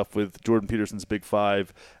this stuff with Jordan Peterson's Big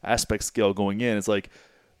 5 aspect scale going in, it's like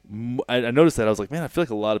I noticed that I was like, man, I feel like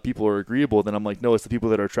a lot of people are agreeable. Then I'm like, no, it's the people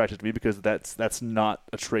that are attracted to me because that's not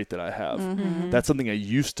a trait that I have. That's something I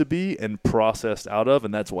used to be and processed out of,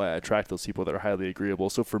 and that's why I attract those people that are highly agreeable.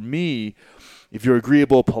 So for me, if you're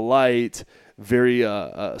agreeable, polite, very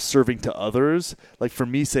serving to others, like for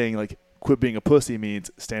me saying like quit being a pussy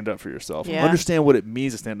means stand up for yourself. Yeah. Understand what it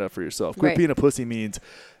means to stand up for yourself. Quit Right. being a pussy means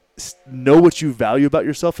know what you value about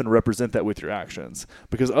yourself and represent that with your actions,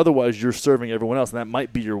 because otherwise you're serving everyone else, and that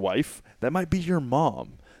might be your wife, that might be your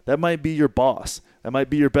mom, that might be your boss, that might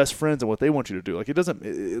be your best friends and what they want you to do. Like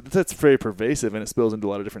that's very pervasive and it spills into a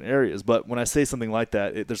lot of different areas. But when I say something like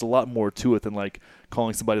that, there's a lot more to it than like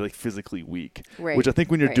calling somebody like physically weak, Right. which I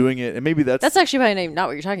think when you're Right. doing it, and maybe that's That's actually probably not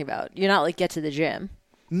what you're talking about. You're not like get to the gym.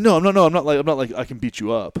 no, I'm not like I can beat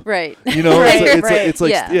you up. Right. You know, Right, it's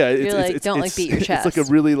like Yeah. yeah, You're it's, like, it's, don't like it's, beat your chest. It's like a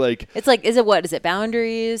really like It's like, is it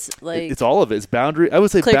boundaries? Like it's all of it. It's boundary. I would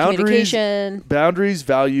say clear boundaries, communication.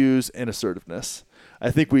 values, and assertiveness. I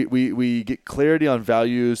think we get clarity on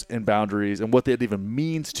values and boundaries and what that even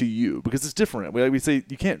means to you, because it's different. We say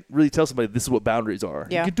you can't really tell somebody this is what boundaries are.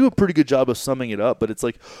 Yeah. You can do a pretty good job of summing it up, but it's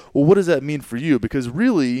like, well, what does that mean for you? Because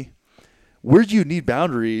really, where you need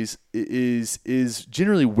boundaries is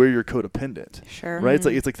generally where you're codependent. Sure. Right?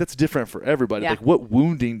 It's like that's different for everybody. Yeah. Like what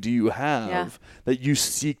wounding do you have that you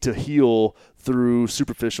seek to heal through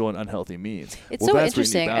superficial and unhealthy means? It's Well, so that's where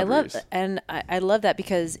you need interesting. boundaries. I love that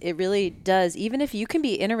because it really does. Even if you can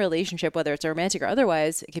be in a relationship, whether it's romantic or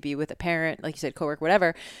otherwise, it could be with a parent, like you said, coworker,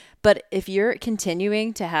 whatever. But if you're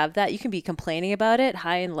continuing to have that, you can be complaining about it,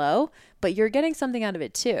 high and low, but you're getting something out of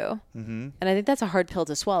it too. Mm-hmm. And I think that's a hard pill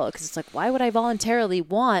to swallow, because it's like, why would I voluntarily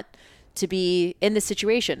want to be in this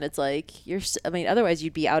situation? It's like otherwise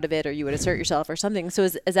you'd be out of it, or you would assert yourself or something. So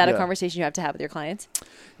is that a Yeah. conversation you have to have with your clients?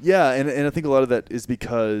 Yeah, and I think a lot of that is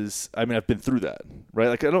because I've been through that, right?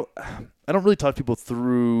 Like I don't really talk people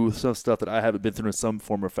through some stuff that I haven't been through in some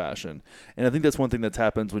form or fashion. And I think that's one thing that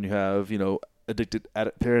happens when you have, addicted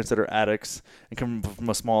parents that are addicts and come from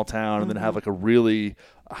a small town, and then have like a really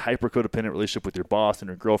hyper codependent relationship with your boss and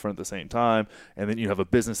your girlfriend at the same time, and then you have a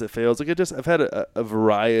business that fails. Like I've had a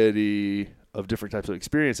variety of different types of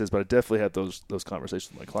experiences, but I definitely had those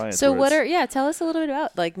conversations with my clients. So where tell us a little bit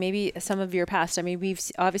about like maybe some of your past. I mean, we've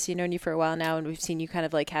obviously known you for a while now, and we've seen you kind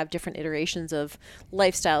of like have different iterations of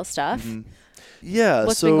lifestyle stuff. yeah,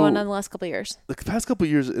 What's so been going on the last couple of years? the past couple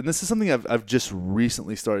of years, and this is something I've just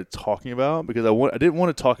recently started talking about, because I didn't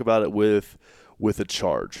want to talk about it with a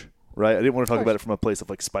charge, right? I didn't want to talk about it from a place of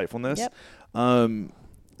like spitefulness. Yep.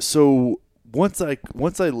 So once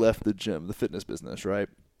I left the gym, the fitness business, right,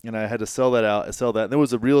 and I had to sell that out, and there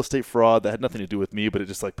was a real estate fraud that had nothing to do with me, but it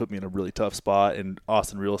just like put me in a really tough spot, and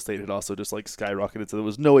Austin real estate had also just like skyrocketed, so there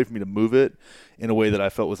was no way for me to move it in a way that I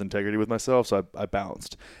felt was integrity with myself, so I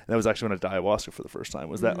bounced. And that was actually when I did ayahuasca for the first time.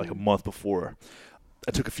 Was that like a month before?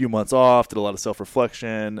 I took a few months off, did a lot of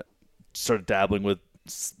self-reflection, started dabbling with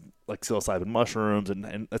like psilocybin mushrooms,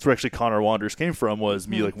 and that's where actually Connor Wanders came from, was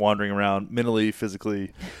me like wandering around, mentally,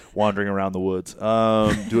 physically wandering around the woods,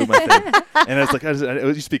 doing my thing. And it's like,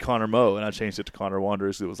 it used to be Connor Mo, and I changed it to Connor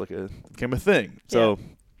Wanders. It was like became a thing. So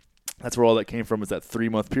that's where all that came from, was that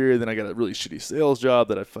 3-month period. Then I got a really shitty sales job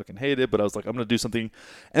that I fucking hated, but I was like, I'm going to do something. And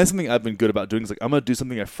that's something I've been good about doing, is like, I'm going to do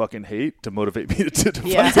something I fucking hate to motivate me to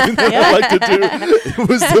find something that I like to do. It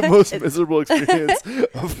was the most miserable experience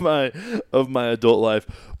of my adult life.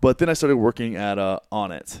 But then I started working at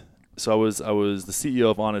Onnit. So I was the CEO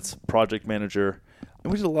of Onnit's project manager.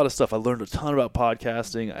 And we did a lot of stuff. I learned a ton about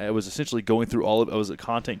podcasting. I was essentially going through I was a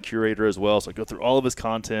content curator as well. So I go through all of his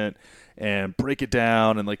content and break it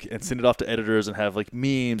down and send it off to editors and have like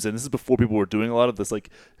memes. And this is before people were doing a lot of this, like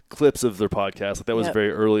clips of their podcast. Like that was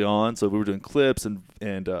very early on. So we were doing clips and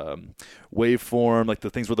waveform, like the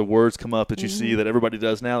things where the words come up that you see that everybody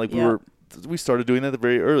does now. Like we started doing that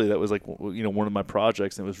very early. That was like, one of my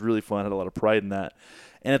projects, and it was really fun. I had a lot of pride in that.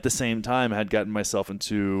 And at the same time, I had gotten myself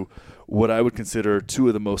into what I would consider two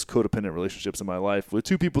of the most codependent relationships in my life with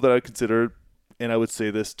two people that I consider, and I would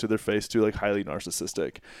say this to their face too, like highly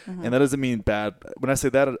narcissistic. And that doesn't mean bad. When I say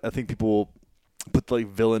that, I think people put the like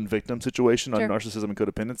villain victim situation on narcissism and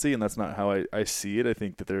codependency, and that's not how I see it. I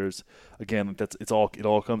think that there's, again, it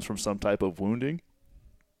all comes from some type of wounding.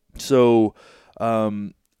 So,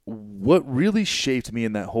 what really shaped me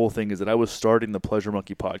in that whole thing is that I was starting the Pleasure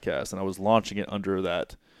Monkey podcast, and I was launching it under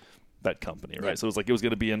that company, right? So it was going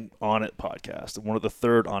to be an Onnit podcast, one of the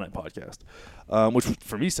third Onnit podcast, which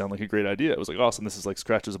for me sounded like a great idea. It was like, awesome. This is like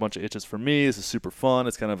scratches a bunch of itches for me. This is super fun.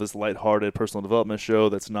 It's kind of this lighthearted personal development show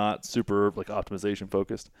that's not super like optimization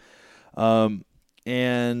focused.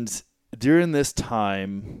 And during this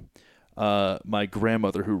time, my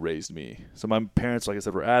grandmother who raised me. So my parents, like I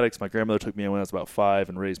said, were addicts. My grandmother took me in when I was about 5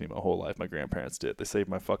 and raised me my whole life. My grandparents did. They saved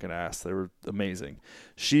my fucking ass. They were amazing.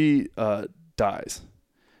 She dies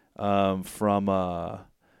from ALS,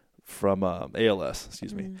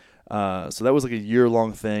 excuse me. So that was like a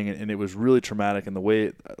year-long thing, and it was really traumatic. And the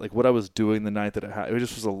way, like what I was doing the night that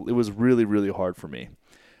it was really, really hard for me.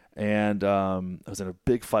 And I was in a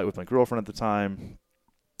big fight with my girlfriend at the time.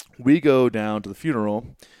 We go down to the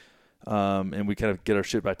funeral, and we kind of get our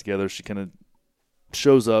shit back together. She kind of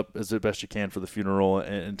shows up as best she can for the funeral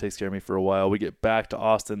and takes care of me for a while. We get back to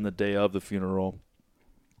Austin the day of the funeral,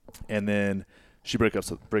 and then she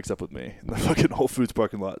breaks up with me in the fucking Whole Foods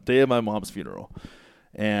parking lot, day of my mom's funeral.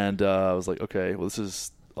 And I was like, okay, well, this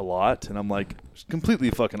is a lot. And I'm like completely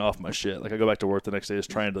fucking off my shit. Like I go back to work the next day just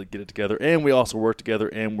trying to like, get it together. And we also work together,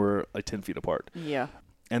 and we're like 10 feet apart. Yeah.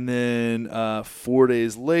 And then 4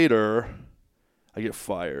 days later, I get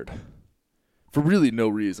fired for really no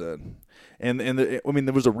reason. And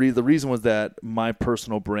there was the reason was that my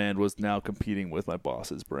personal brand was now competing with my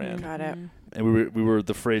boss's brand. Got it. And we were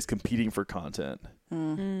the phrase competing for content,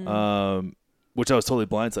 which I was totally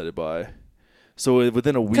blindsided by. So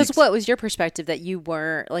within a week, because what was your perspective that you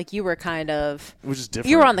weren't like you were kind of it was just different.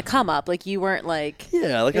 You were on the come up, like you weren't like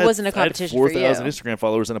like it wasn't a competition I had for you. 4,000 Instagram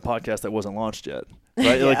followers in a podcast that wasn't launched yet.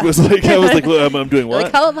 Right? Yeah. Like it was like I was like, look, I'm doing what?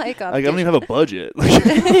 Like how am I? Like I don't even have a budget. Like,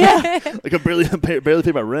 like I barely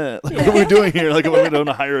pay my rent. Like what are we doing here? Like am I going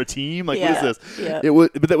to hire a team? Like what is this? Yeah. It was,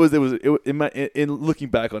 but that was in looking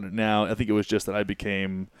back on it now, I think it was just that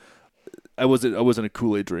I wasn't a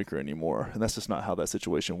Kool-Aid drinker anymore, and that's just not how that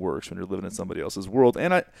situation works when you're living in somebody else's world.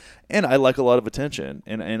 And I like a lot of attention,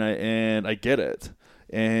 and I get it,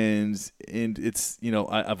 and it's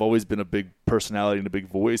I've always been a big personality and a big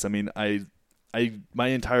voice. I mean, my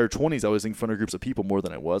entire 20s I was in front of groups of people more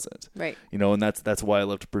than I wasn't. Right. And that's why I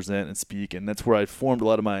love to present and speak, and that's where I formed a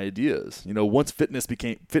lot of my ideas. Once fitness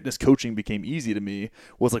coaching became easy to me,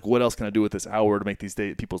 was like, what else can I do with this hour to make these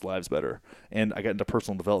people's lives better? And I got into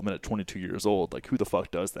personal development at 22 years old. Like, who the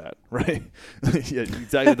fuck does that, right? Yeah,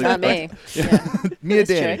 exactly. Not me. Me and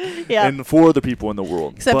Danny. Yeah. And 4 other people in the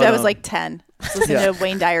world. Except I was like 10. Listening to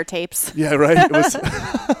Wayne Dyer tapes. Yeah, right. It was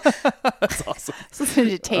that's awesome. Listening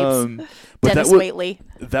to tapes. But Dennis Waitley.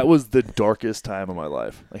 That was the darkest time of my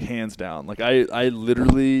life, like hands down. Like I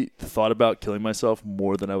literally thought about killing myself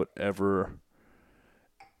more than I would ever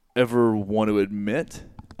want to admit,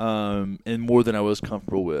 and more than I was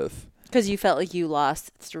comfortable with. Because you felt like you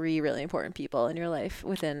lost 3 really important people in your life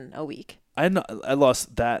within a week. I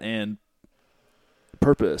lost that and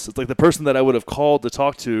purpose. It's like the person that I would have called to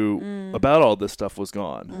talk to about all this stuff was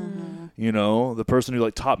gone. Mm-hmm. The person who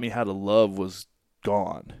like taught me how to love was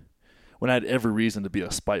gone. When I had every reason to be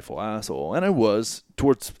a spiteful asshole. And I was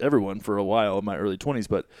towards everyone for a while in my early 20s,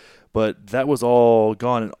 but that was all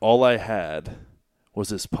gone, and all I had was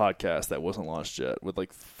this podcast that wasn't launched yet with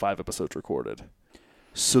like 5 episodes recorded.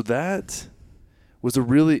 So that was a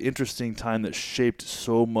really interesting time that shaped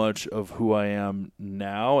so much of who I am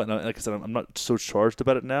now. And like I said, I'm not so charged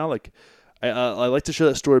about it now. Like I like to share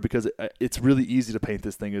that story because it's really easy to paint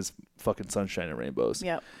this thing as fucking sunshine and rainbows.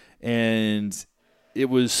 Yep. And it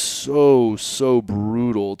was so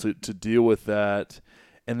brutal to deal with that,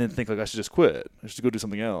 and then think like I should just quit. I should go do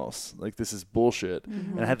something else. Like this is bullshit.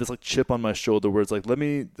 Mm-hmm. And I had this like chip on my shoulder where it's like, let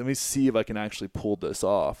me see if I can actually pull this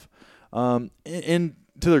off. And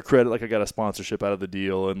to their credit, like I got a sponsorship out of the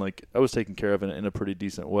deal, and like I was taken care of in a pretty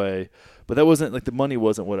decent way. But that wasn't like the money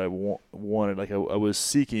wasn't what I wanted. Like I was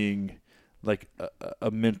seeking like a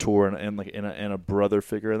mentor and like a brother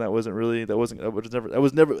figure, and that was never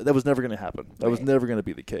going to happen. That was never going to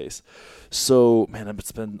be the case. So man,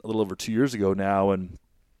 it's been a little over 2 years ago now, and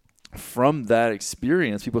from that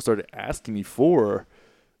experience, people started asking me for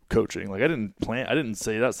coaching. Like I didn't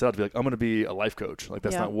set out to be like, I'm going to be a life coach. Like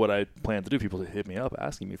that's not what I planned to do. People hit me up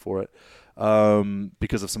asking me for it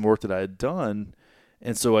because of some work that I had done,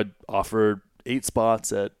 and so I offered 8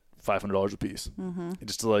 spots at $500 a piece,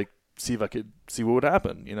 just to like see if I could see what would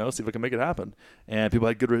happen, see if I can make it happen. And people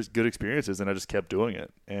had good experiences, and I just kept doing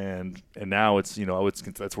it. And now it's,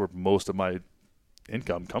 that's where most of my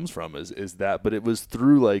income comes from is that. But it was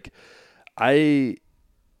through like,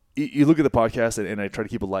 you look at the podcast and I try to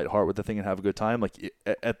keep a light heart with the thing and have a good time. Like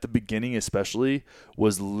at the beginning, especially,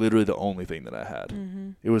 was literally the only thing that I had.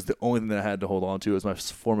 Mm-hmm. It was the only thing that I had to hold on to. It was my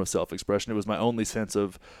form of self-expression. It was my only sense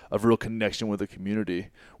of real connection with the community,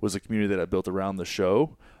 was the community that I built around the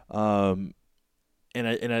show. And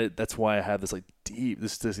I that's why I have this like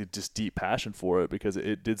deep passion for it, because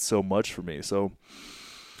it did so much for me. So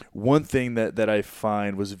one thing that I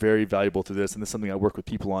find was very valuable to this, and this is something I work with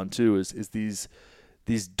people on too, is these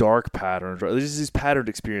these dark patterns, right? There's these patterned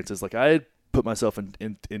experiences. Like I had put myself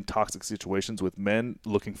in toxic situations with men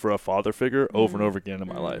looking for a father figure over and over again in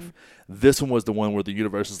my life. This one was the one where the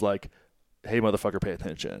universe is like, hey, motherfucker, pay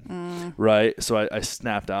attention, right? So I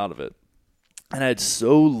snapped out of it. And I had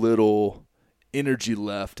so little energy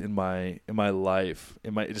left in my life,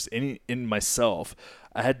 in myself.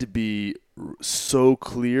 I had to be so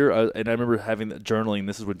clear. And I remember having that journaling.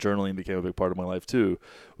 This is when journaling became a big part of my life too.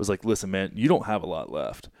 Was like, listen, man, you don't have a lot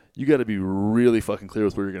left. You got to be really fucking clear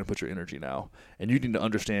with where you're going to put your energy now. And you need to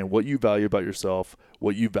understand what you value about yourself,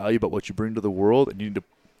 what you value about what you bring to the world. And you need to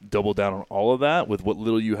double down on all of that with what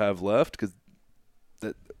little you have left. Because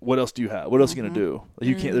what else do you have? What else are you going to do? Like,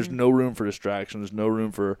 you can't, there's no room for distraction. There's no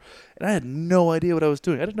room for, and I had no idea what I was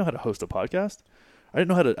doing. I didn't know how to host a podcast. I didn't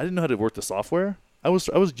know how to work the software. I was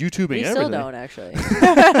YouTubing you everything. Still don't, actually.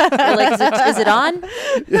 You're like, is it on?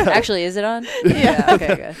 Yeah. Actually, is it on? Yeah.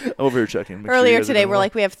 Okay, good. I'm over here checking. Earlier today, we're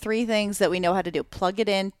like, we have 3 things that we know how to do. Plug it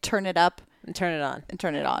in, turn it up. And turn it on. And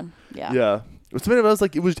turn it on. Yeah. Yeah. What's the minute I was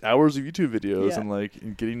like, it was hours of YouTube videos and like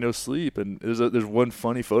and getting no sleep. And there's one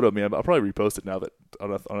funny photo of me. I'll probably repost it now that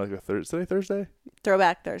on like a Thursday.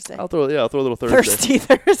 Throwback Thursday. I'll throw a little Thursday. Thirsty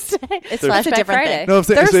Thursday. It's Flashback Friday. No, I'm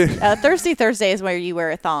saying Thirsty Thursday is where you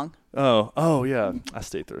wear a thong. Oh yeah, I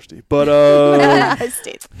stayed thirsty, but I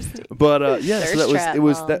stayed thirsty. But yeah,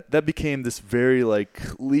 so that became this very like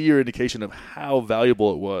clear indication of how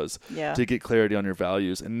valuable it was to get clarity on your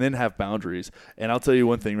values and then have boundaries. And I'll tell you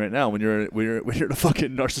one thing right now: when you're in a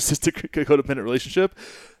fucking narcissistic codependent relationship,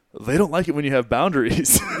 they don't like it when you have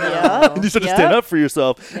boundaries. Yeah, and you start to stand up for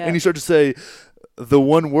yourself, and you start to say the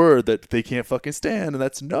one word that they can't fucking stand, and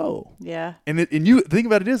that's no. Yeah. And you think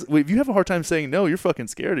about it is, if you have a hard time saying no, you're fucking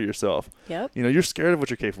scared of yourself. Yep. You know, you're scared of what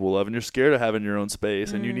you're capable of, and you're scared of having your own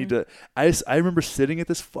space, and you need to. I remember sitting at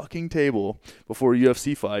this fucking table before a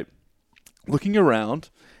UFC fight, looking around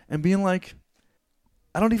and being like,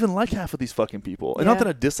 I don't even like half of these fucking people. And not that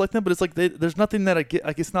I dislike them, but it's like there's nothing that I get.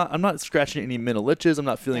 Like I'm not scratching any mental itches. I'm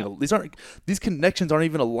not feeling these connections aren't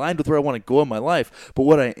even aligned with where I want to go in my life. But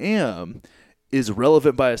what I am is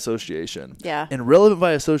relevant by association. Yeah. And relevant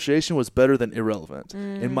by association was better than irrelevant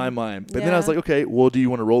in my mind. But then I was like, okay, well, do you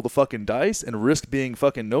want to roll the fucking dice and risk being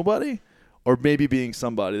fucking nobody? Or maybe being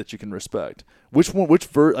somebody that you can respect?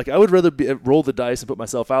 I would rather roll the dice and put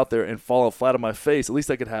myself out there and fall flat on my face. At least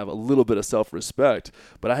I could have a little bit of self-respect.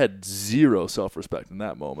 But I had zero self-respect in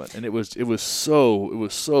that moment. And it was so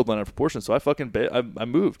blown out of proportion. So I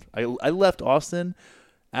moved. I left Austin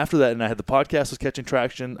after that, and I had the podcast was catching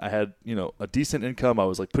traction. I had, a decent income. I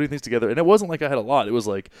was like putting things together, and it wasn't like I had a lot. It was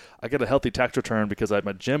like I got a healthy tax return because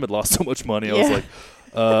my gym had lost so much money. I was like,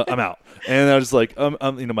 I'm out. And I was just like,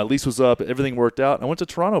 my lease was up. Everything worked out. I went to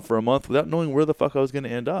Toronto for a month without knowing where the fuck I was going to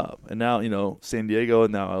end up. And now, San Diego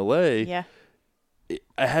and now LA. Yeah.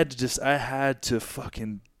 I had to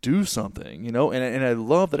fucking do something, and I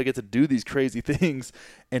love that I get to do these crazy things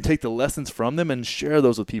and take the lessons from them and share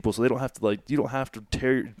those with people, so they don't have to you don't have to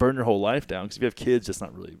burn your whole life down, because if you have kids, that's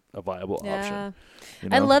not really a viable option.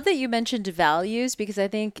 I love that you mentioned values, because I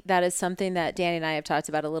think that is something that Danny and I have talked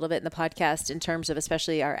about a little bit in the podcast in terms of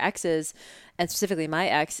especially our exes, and specifically my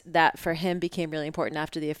ex, that for him became really important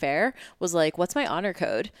after the affair was like, what's my honor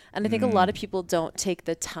code? And I think a lot of people don't take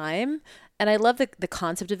the time. And I love the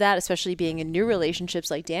concept of that, especially being in new relationships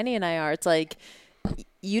like Danny and I are. It's like,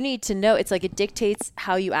 you need to know, it's like it dictates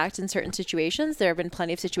how you act in certain situations. There have been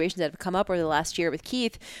plenty of situations that have come up over the last year with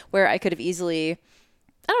Keith where I could have easily, I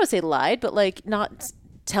don't want to say lied, but like not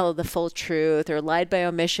tell the full truth or lied by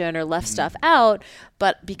omission or left stuff out.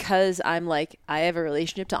 But because I'm like, I have a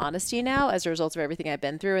relationship to honesty now as a result of everything I've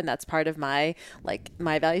been through, and that's part of my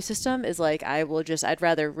value system, is like, I'd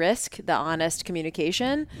rather risk the honest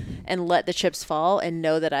communication and let the chips fall and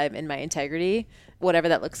know that I'm in my integrity, whatever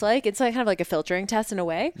that looks like. It's like kind of like a filtering test in a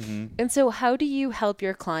way. And so how do you help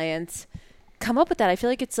your clients come up with that? I feel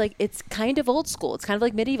like it's kind of old school. It's kind of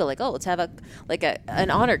like medieval, like, let's have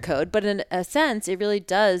an honor code, but in a sense it really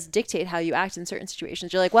does dictate how you act in certain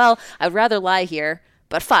situations. You're like, well, I'd rather lie here,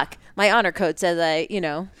 but fuck, my honor code says I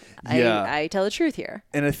tell the truth here.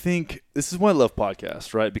 And I think this is why I love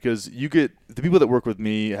podcasts, right? Because you get the people that work with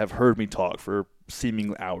me have heard me talk for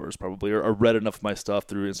seeming hours probably, or read enough of my stuff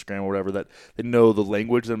through Instagram or whatever, that they know the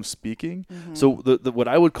language that I'm speaking. So the what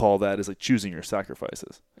I would call that is like choosing your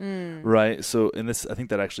sacrifices, right? So, and this, I think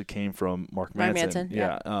that actually came from Mark Manson.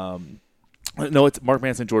 Yeah. No, it's Mark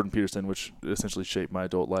Manson and Jordan Peterson, which essentially shaped my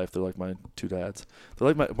adult life. They're like my two dads.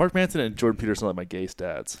 They're like Mark Manson and Jordan Peterson are like my gay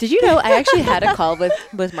dads. Did you know I actually had a call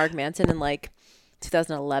with Mark Manson in like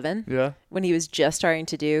 2011. Yeah. When he was just starting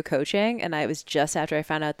to do coaching, and I was just after I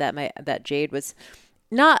found out that Jade was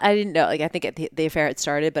I didn't know. Like, I think the affair had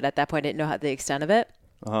started, but at that point, I didn't know the extent of it.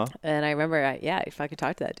 Uh-huh. And I remember, if I could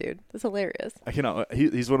talk to that dude, that's hilarious. I cannot.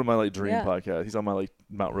 He's one of my like dream Yeah. podcasts. He's on my like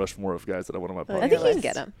Mount Rushmore of guys that I want on my podcast. I think you can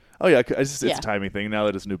get him. Oh yeah, it's Yeah. a timing thing now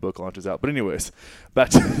that his new book launches out. But anyways, back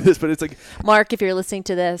to this. But it's like, Mark, if you're listening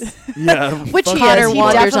to this, yeah, Which fuck he Connor is. He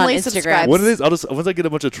Wanders on definitely Instagram. subscribes. What it is, once I get a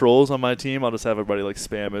bunch of trolls on my team, I'll just have everybody like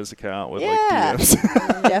spam his account with Yeah. like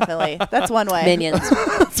DMs. Definitely. That's one way. minions.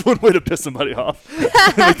 That's one way to piss somebody off.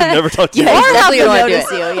 They can never talk to you. Or Exactly have them what I do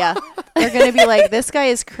notice you. Yeah. They're going to be like, this guy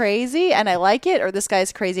is crazy and I like it, or this guy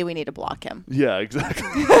is crazy, we need to block him. Yeah,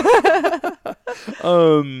 exactly.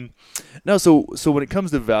 No, so when it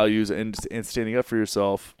comes to values and standing up for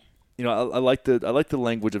yourself, you know, I like the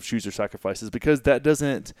language of choose your sacrifices, because that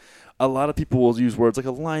doesn't. A lot of people will use words like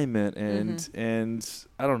alignment and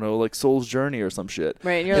I don't know, like soul's journey or some shit.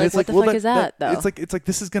 Right, and you're And like, it's what the well, fuck is that, though? It's like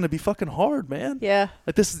this is gonna be fucking hard, man. Yeah.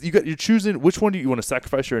 Like this is you're choosing which one do you want to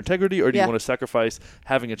sacrifice your integrity, or do you Yeah. want to sacrifice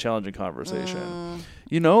having a challenging conversation?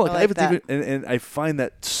 You know, like I like I have and I find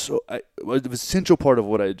that an essential part of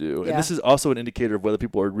what I do. Yeah. And this is also an indicator of whether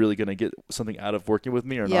people are really going to get something out of working with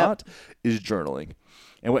me or Yep. not, is journaling.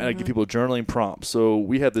 And when I give people journaling prompts. So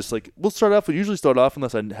we have this we usually start off,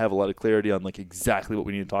 unless I have a lot of clarity on like exactly what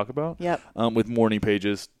we need to talk about. Yep. With morning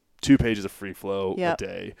pages, 2 pages of free flow Yep. a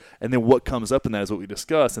day. And then what comes up in that is what we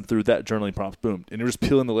discuss. And through that journaling prompts, boom. And we're just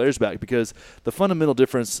peeling the layers back, because the fundamental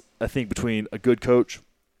difference, I think, between a good coach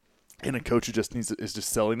and a coach who just is just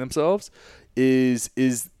selling themselves is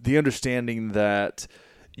the understanding that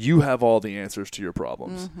you have all the answers to your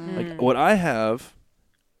problems. Like what I have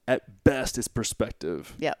at best is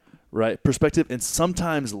perspective. Yep. Right? Perspective and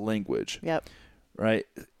sometimes language. Yep. Right?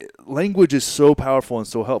 Language is so powerful and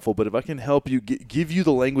so helpful, but if I can help you, give you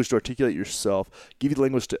the language to articulate yourself, give you the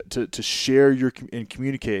language to share and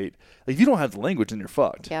communicate. Like if you don't have the language, then you're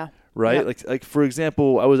fucked. Yeah. Right? Yep. Like for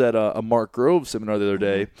example, I was at a Mark Grove seminar the other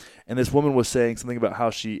day, and this woman was saying something about how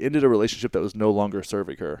she ended a relationship that was no longer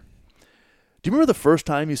serving her. Do you remember the first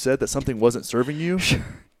time you said that something wasn't serving you?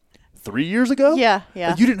 3 years ago? Yeah. Yeah.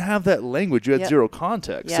 Like you didn't have that language. You had Yep. zero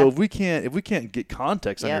context. Yeah. So if we can't get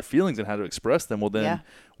context on Yep. your feelings and how to express them, well then Yeah.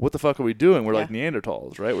 what the fuck are we doing? We're Yeah. like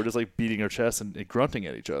Neanderthals, right? We're just like beating our chests and grunting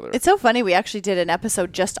at each other. It's so funny. We actually did an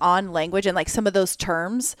episode just on language and like some of those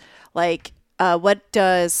terms, like what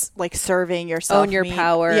does like serving yourself Own your mean?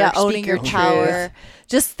 power, Yeah, speak owning your your power. truth.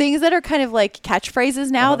 Just things that are kind of like catchphrases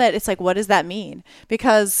now that it's like, what does that mean?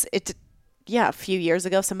 Because a few years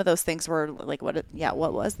ago, some of those things were like, what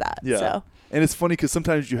was that? Yeah. So, And it's funny because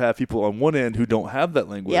sometimes you have people on one end who don't have that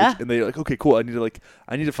language, Yeah. and they're like, okay, cool. I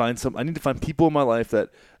need to find people in my life that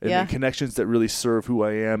and connections that really serve who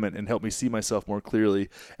I am and help me see myself more clearly.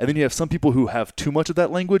 And then you have some people who have too much of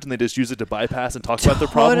that language and they just use it to bypass and talk about their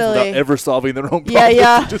problems Totally. without ever solving their own problems.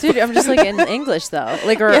 Yeah. Dude, I'm just like in English though,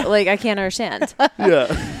 like I can't understand. Yeah.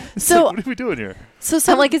 It's So- like, what are we doing here? so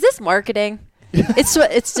I'm like, is this marketing?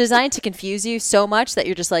 It's designed to confuse you so much that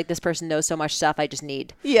you're just like, this person knows so much stuff. I just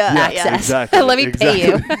need access. Exactly. Let me pay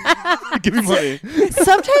you. Give me money.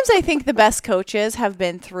 Sometimes I think the best coaches have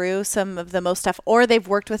been through some of the most stuff, or they've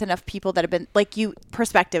worked with enough people that have been like you.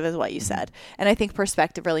 Perspective is what you said, and I think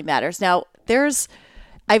perspective really matters. Now,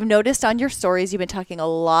 I've noticed on your stories you've been talking a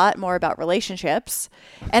lot more about relationships,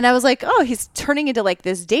 and I was like, oh, he's turning into like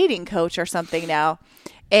this dating coach or something now.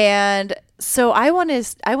 And so I want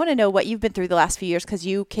to know what you've been through the last few years, because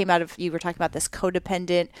you were talking about this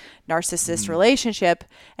codependent narcissist relationship,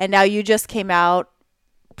 and now you just came out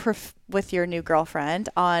with your new girlfriend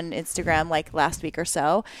on Instagram like last week or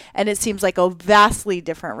so, and it seems like a vastly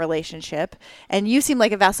different relationship, and you seem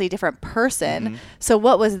like a vastly different person. So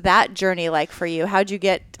what was that journey like for you? How'd you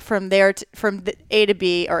get from there from the A to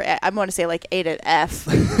B, or I'm going to say like A to F?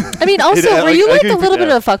 I mean, also, were you I like can a little agree,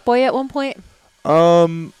 bit of a fuckboy at one point?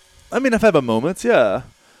 I mean, I've had my moments, yeah.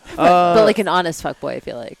 But like an honest fuckboy, I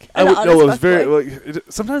feel like. It was fuckboy. very.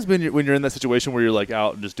 Sometimes when you're in that situation where you're like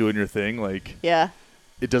out and just doing your thing, like Yeah.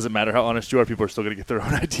 it doesn't matter how honest you are, people are still gonna get their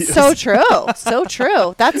own ideas. So true. So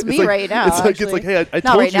true. That's me like, right now. It's like actually. hey, I Not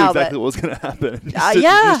told right you now, exactly but- what was gonna happen. You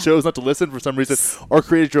yeah. just chose not to listen for some reason, or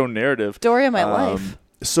created your own narrative. Story of my life.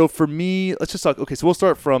 So for me, let's just talk. Okay, so we'll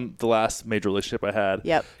start from the last major relationship I had.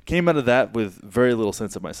 Yep. Came out of that with very little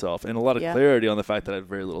sense of myself and a lot of Yeah. clarity on the fact that I had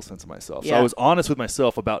very little sense of myself. So Yeah. I was honest with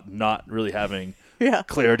myself about not really having Yeah.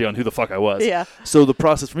 clarity on who the fuck I was. Yeah. So the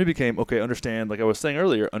process for me became, okay, understand, like I was saying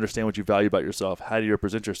earlier, understand what you value about yourself. How do you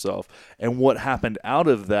represent yourself? And what happened out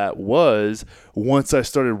of that was once I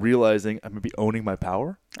started realizing I'm going to be owning my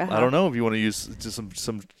power. I don't know if you want to use just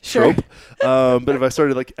some Sure. trope. But if I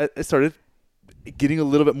started getting a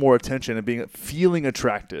little bit more attention and feeling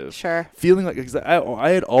attractive. Sure. Feeling like, cause I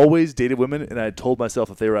had always dated women and I had told myself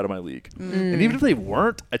that they were out of my league. And even if they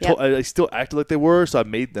weren't, I still acted like they were. So I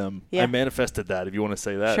made them, I manifested that, if you want to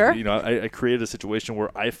say that. Sure. You know, I created a situation where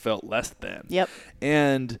I felt less than. Yep.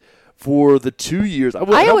 And for the 2 years,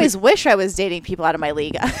 I always wish I was dating people out of my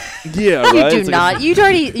league. Yeah, right. You It's do like not. You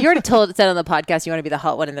already said on the podcast you want to be the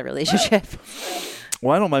hot one in the relationship.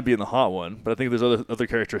 Well, I don't mind being the hot one, but I think there's other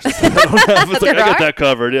characteristics that I don't have. It's like, I got that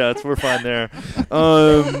covered. Yeah, we're fine there.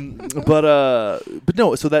 But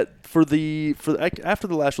no. So that after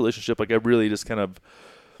the last relationship, like I really just kind of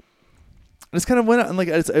went out and like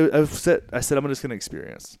I said I'm just gonna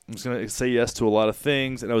experience. I'm just gonna say yes to a lot of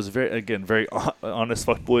things, and I was very honest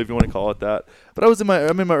fuckboy, if you want to call it that. But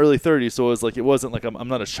I'm in my early 30s, so it wasn't like I'm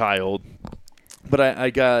not a child, but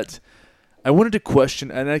I wanted to question,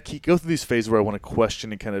 and I go through these phases where I want to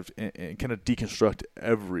question and kind of deconstruct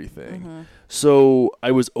everything. So I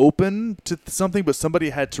was open to something, but somebody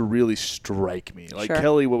had to really strike me. Like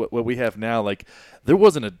Kelly, what we have now, like there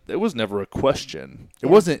was never a question. It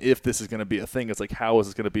wasn't if this is going to be a thing. It's like, how is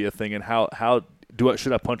this going to be a thing, and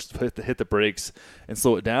should I hit the brakes and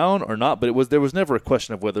slow it down or not? But there was never a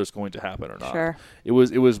question of whether it's going to happen or not. Sure. It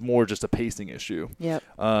was more just a pacing issue. Yep.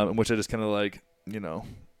 In which I just kind of like,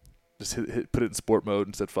 just put it in sport mode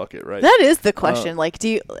and said, fuck it, right? That is the question. Like, do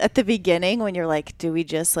you, at the beginning when you're like, do we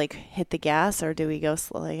just like hit the gas or do we go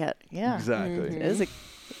slow? Yeah. Exactly. It is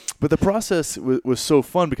but the process was so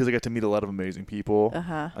fun because I got to meet a lot of amazing people.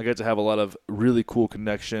 I got to have a lot of really cool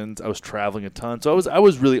connections. I was traveling a ton. So I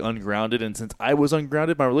was really ungrounded. And since I was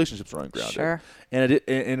ungrounded, my relationships were ungrounded. Sure. And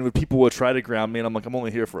and when people would try to ground me, and I'm like, I'm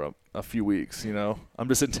only here for a few weeks, I'm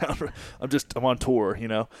just in town. I'm on tour,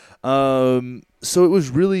 So it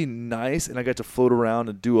was really nice. And I got to float around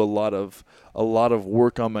and do a lot of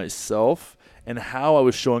work on myself and how I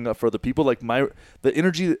was showing up for other people. Like the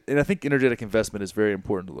energy, and I think energetic investment is very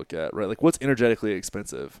important to look at, right? Like what's energetically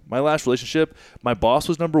expensive? My last relationship, my boss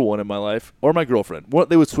was number one in my life, or my girlfriend.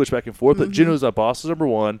 They would switch back and forth, but Jen was my boss was number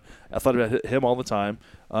one. I thought about him all the time,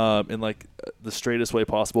 in like the straightest way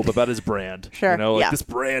possible, but about his brand. Sure. This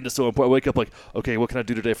brand is so important. I wake up like, okay, what can I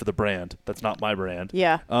do today for the brand? That's not my brand.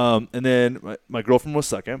 Yeah. And then my girlfriend was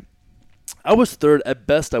second. I was third. At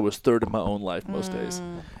best, I was third in my own life most days,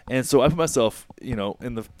 and so I put myself,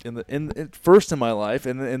 in first in my life,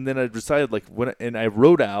 and then I decided and I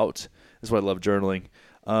wrote out. This is why I love journaling.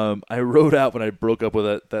 I wrote out when I broke up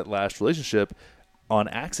with that last relationship, on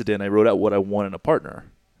accident. I wrote out what I want in a partner.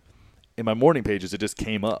 In my morning pages, it just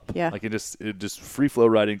came up. Yeah. Like it just free flow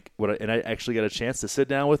writing. And I actually got a chance to sit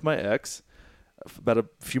down with my ex about a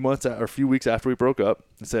few weeks after we broke up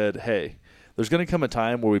and said, hey, there's going to come a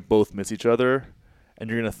time where we both miss each other and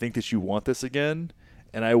you're going to think that you want this again.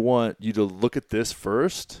 And I want you to look at this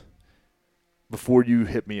first before you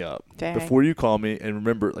hit me up, before you call me, and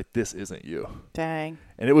remember, like, this isn't you. Dang.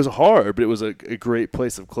 And it was hard, but it was a great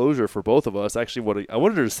place of closure for both of us. Actually, I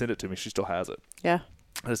wanted her to send it to me. She still has it. Yeah.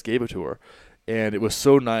 I just gave it to her. And it was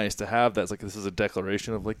so nice to have that. It's like, this is a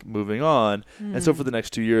declaration of like moving on. And so for the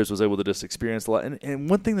next 2 years, was able to just experience a lot. And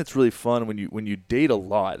one thing that's really fun when you date a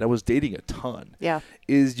lot, and I was dating a ton,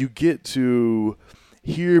 is you get to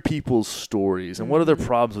hear people's stories and what are their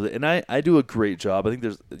problems with it. And I do a great job. I think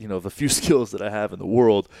there's, the few skills that I have in the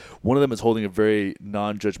world, one of them is holding a very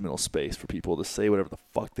non-judgmental space for people to say whatever the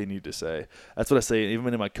fuck they need to say. That's what I say.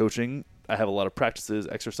 Even in my coaching, I have a lot of practices,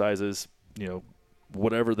 exercises,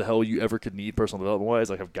 whatever the hell you ever could need personal development wise,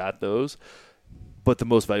 like I've got those. But the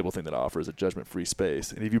most valuable thing that I offer is a judgment-free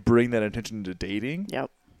space. And if you bring that intention into dating,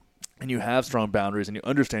 and you have strong boundaries and you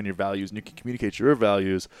understand your values and you can communicate your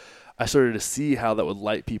values, I started to see how that would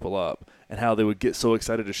light people up and how they would get so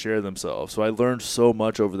excited to share themselves. So I learned so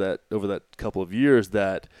much over that couple of years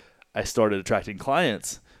that I started attracting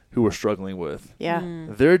clients who were struggling with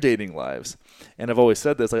their dating lives. And I've always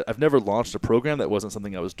said this, I've never launched a program that wasn't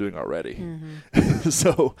something I was doing already.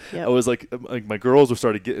 So I was like my girls were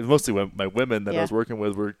starting to get, mostly my women that I was working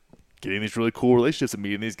with were getting these really cool relationships and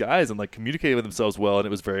meeting these guys and like communicating with themselves well. And it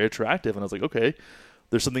was very attractive. And I was like, okay,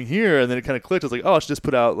 there's something here. And then it kind of clicked. I was like, oh, I should just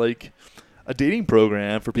put out like a dating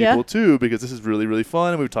program for people too, because this is really, really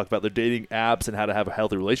fun. And we talk about their dating apps and how to have a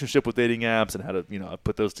healthy relationship with dating apps and how to,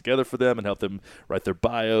 put those together for them and help them write their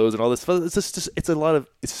bios and all this.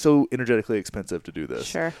 It's so energetically expensive to do this.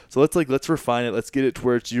 Sure. So let's refine it. Let's get it to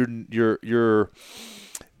where it's you're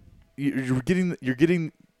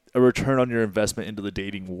getting a return on your investment into the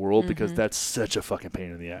dating world, because that's such a fucking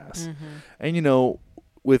pain in the ass. And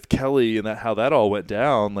with Kelly and how that all went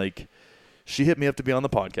down, like, she hit me up to be on the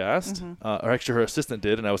podcast, or actually her assistant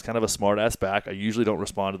did, and I was kind of a smart ass back. I usually don't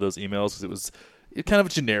respond to those emails because kind of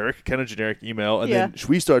generic email. And then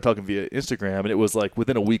we started talking via Instagram, and it was like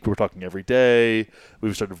within a week we were talking every day.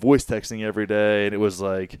 We started voice texting every day, and it was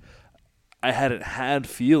like I hadn't had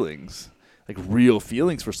feelings, like real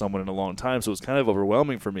feelings for someone in a long time. So it was kind of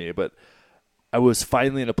overwhelming for me, but I was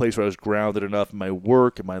finally in a place where I was grounded enough in my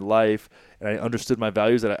work and my life, and I understood my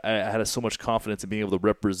values, that I had so much confidence in being able to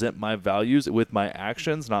represent my values with my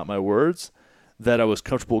actions, not my words, that I was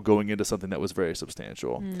comfortable going into something that was very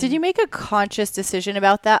substantial. Did you make a conscious decision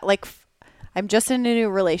about that? Like, I'm just in a new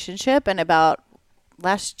relationship, and about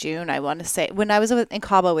last June, I want to say, when I was in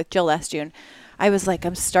Cabo with Jill last June, I was like,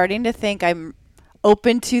 I'm starting to think I'm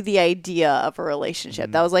open to the idea of a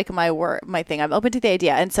relationship. That was like my thing. I'm open to the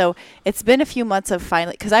idea. And so it's been a few months of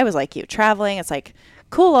finally, because I was like you, traveling. It's like,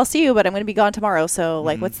 cool, I'll see you, but I'm going to be gone tomorrow. So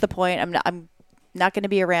like, what's the point? I'm not going to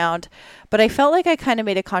be around. But I felt like I kind of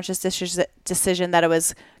made a conscious decision that I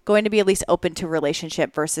was going to be at least open to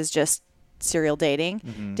relationship versus just serial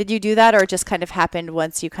dating. Did you do that, or it just kind of happened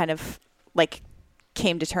once you kind of like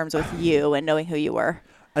came to terms with you and knowing who you were?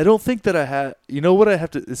 I don't think that I had. You know what I have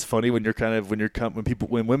to? It's funny when women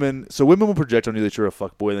will project on you that you're a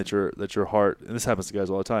fuckboy and that your heart, and this happens to guys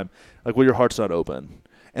all the time. Like, well, your heart's not open,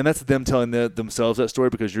 and that's them telling themselves that story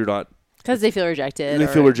because you're not. Because they feel rejected. They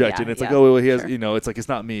feel rejected. And it's like, oh, well, he has. You know, it's like it's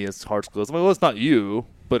not me. It's heart's closed. I'm like, well, it's not you,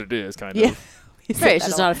 but it is kind of. Right, it's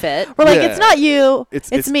just not a fit. We're like, it's not you,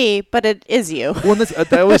 it's me, but it is you. Well,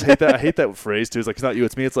 I always hate that. I hate that phrase too. It's like, it's not you,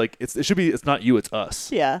 it's me. It's like it should be. It's not you, it's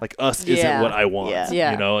us. Yeah. Like us isn't what I want.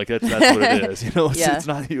 Yeah. You know, like that's what it is. You know, it's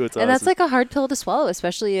not you, it's us. And that's like a hard pill to swallow,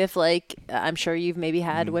 especially if like I'm sure you've maybe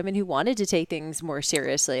had women who wanted to take things more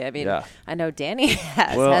seriously. I mean, I know Danny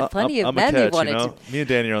has had plenty of men who wanted to. Me and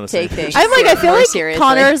Danny are on the take same things. I'm like, I feel like seriously.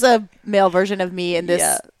 Connor's a male version of me in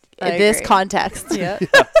this context. Yeah.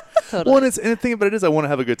 Totally. Well, and the thing about it is I want to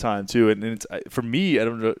have a good time too. And it's, for me, I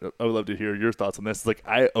don't know, I would love to hear your thoughts on this. It's like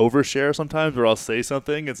I overshare sometimes, where I'll say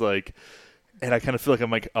something. It's like, and I kind of feel like I'm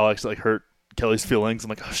like, I'll actually like hurt Kelly's feelings. I'm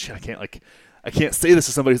like, oh shit, I can't say this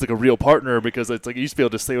to somebody who's like a real partner, because it's like I used to be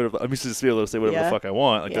able to say whatever. I'm used to just be able to say whatever the fuck I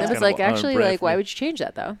want. Like, that's it's like actually like, why would you change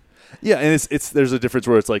that though? Yeah, and it's there's a difference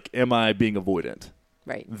where it's like, am I being avoidant?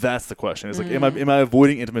 Right. That's the question. It's like, am I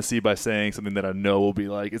avoiding intimacy by saying something that I know will be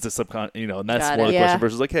like, is it and that's one of the question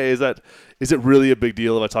versus like, hey, is it really a big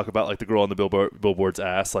deal if I talk about like the girl on the billboard's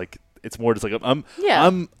ass? Like, it's more just like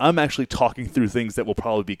I'm actually talking through things that will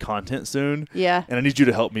probably be content soon. Yeah. And I need you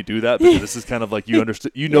to help me do that, because this is kind of like you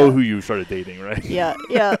understood, who you started dating, right? Yeah.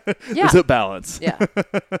 Yeah. There's a balance. Yeah.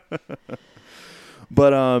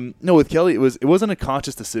 But no, with Kelly, it wasn't a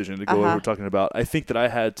conscious decision to go what we're talking about. I think that I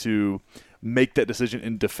had to make that decision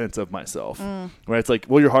in defense of myself. Right? It's like,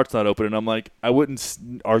 well, your heart's not open, and I'm like, I wouldn't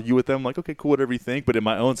argue with them. Like, okay, cool, whatever you think. But in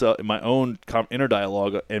my own inner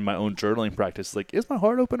dialogue and my own journaling practice, like, is my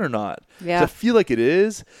heart open or not? Yeah. I feel like it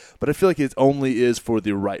is, but I feel like it only is for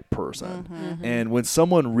the right person. And when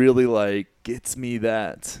someone really like gets me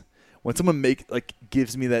that. When someone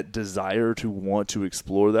gives me that desire to want to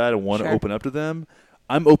explore that and want to open up to them,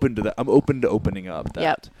 I'm open to that. I'm open to opening up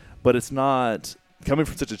that. But it's not coming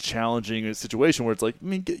from such a challenging situation where it's like, I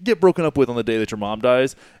mean, get broken up with on the day that your mom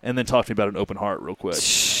dies, and then talk to me about an open heart real quick.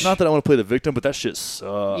 Not that I want to play the victim, but that shit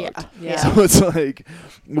sucked. Yeah. So it's like,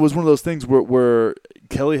 it was one of those things where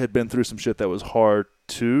Kelly had been through some shit that was hard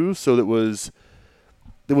too. So there was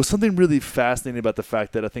something really fascinating about the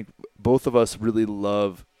fact that I think both of us really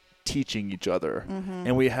love teaching each other,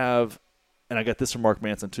 and we have, and I got this from Mark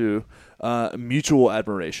Manson too, mutual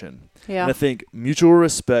admiration. And I think mutual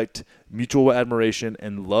respect, mutual admiration,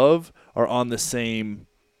 and love are on the same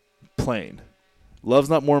plane. Love's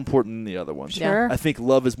not more important than the other one. I think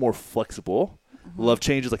love is more flexible. Love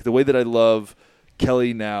changes. Like the way that I love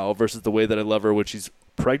Kelly now versus the way that I love her when she's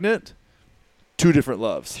pregnant. Two different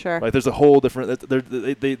loves. Like there's a whole different.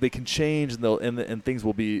 They can change, and things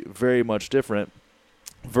will be very much different.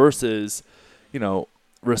 Versus,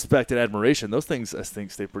 respect and admiration. Those things I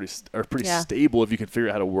think are pretty stable if you can figure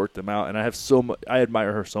out how to work them out. And I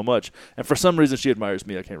admire her so much, and for some reason she admires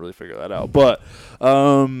me. I can't really figure that out, but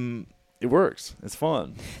it works. It's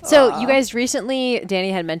fun. So you guys recently,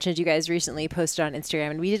 Danny had mentioned you guys recently posted on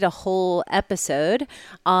Instagram, and we did a whole episode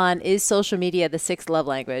on is social media the sixth love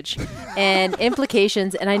language and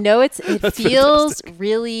implications. And I know it feels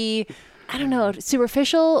really, I don't know,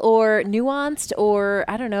 superficial or nuanced, or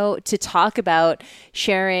I don't know, to talk about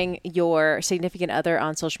sharing your significant other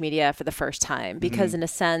on social media for the first time. Because in a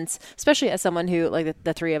sense, especially as someone who, like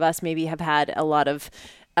the three of us, maybe have had a lot of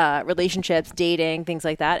relationships, dating, things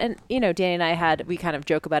like that. And, Danny and I we kind of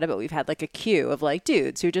joke about it, but we've had like a queue of like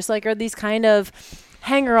dudes who just like are these kind of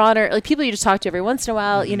hanger-on, or like people you just talk to every once in a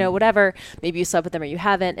while, you know, whatever. Maybe you slept with them or you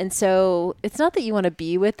haven't. And so it's not that you want to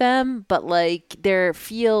be with them, but like there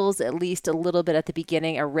feels at least a little bit at the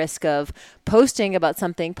beginning a risk of posting about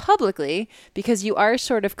something publicly because you are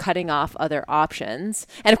sort of cutting off other options.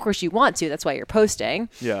 And of course you want to, that's why you're posting.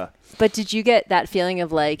 Yeah. But did you get that feeling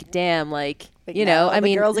of like, damn, like, you no, know, I the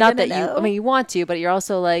mean, girls are not gonna that you, know. I mean, you want to, but you're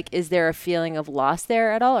also like, is there a feeling of loss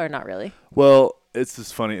there at all or not really? Well, it's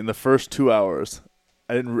just funny. In the first 2 hours,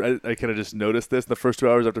 I kind of just noticed this. In the first 2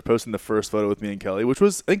 hours after posting the first photo with me and Kelly, which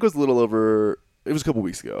was, I think was a little over, it was a couple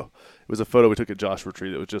weeks ago. It was a photo we took at Joshua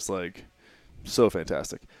Tree that was just like so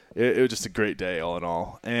fantastic. It was just a great day all in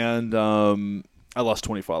all. And I lost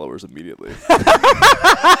 20 followers immediately.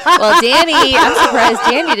 Well, Danny, I'm surprised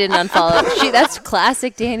Danny didn't unfollow. That's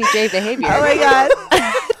classic Danny J behavior. Oh my God.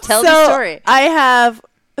 Tell the story. I have,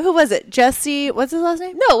 who was it? Jesse, what's his last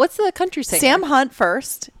name? No, what's the country singer? Sam Hunt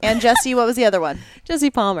first. And Jesse, what was the other one? Jesse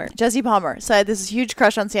Palmer. Jesse Palmer. So I had this huge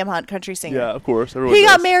crush on Sam Hunt, country singer. Yeah, of course. Everyone He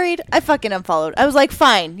got does. married. I fucking unfollowed. I was like,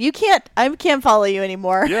 fine, I can't follow you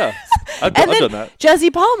anymore. Yeah. I've And then done that. Jesse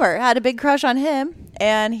Palmer had a big crush on him,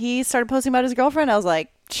 and he started posting about his girlfriend. I was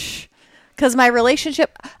like, because my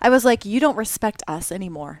relationship, I was like, you don't respect us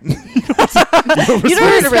anymore. You don't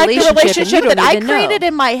respect the relationship that I created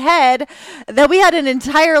in my head, that we had an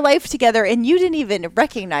entire life together, and you didn't even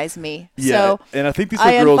recognize me. Yeah, So and I think these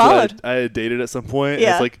I are girls that unfollowed. I had dated at some point.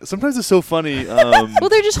 Yeah. It's like sometimes it's so funny. Well,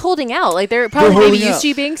 they're just holding out. Like they're probably holding maybe used out. to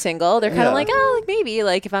you being single. They're kind Yeah. of like, oh, like maybe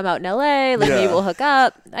like if I'm out in LA, like maybe Yeah. we'll hook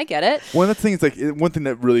up. I get it. one of the things, like one thing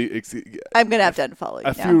that really, I'm going to have to unfollow you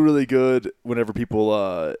I now. feel really good whenever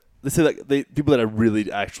people, they say like people that I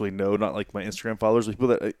really actually know, not like my Instagram followers, like people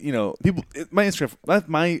that my Instagram,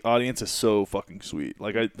 my audience is so fucking sweet.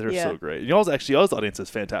 Like they're Yeah. so great. Y'all's audience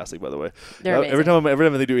is fantastic, by the way. They're Every amazing.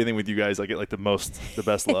 time they do anything with you guys, I get like the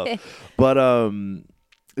best love. But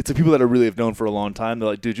it's the people that I really have known for a long time. They're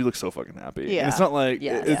like, dude, you look so fucking happy. Yeah. And it's not like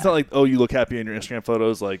Yeah. it's not like, oh, you look happy in your Instagram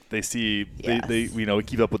photos. Like they see Yes. they we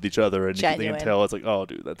keep up with each other, and they Genuine. can tell. It's like, oh,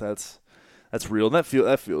 dude, that's real, and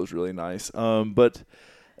that feels really nice. But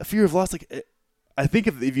a fear of loss, like I think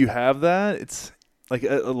if you have that, it's like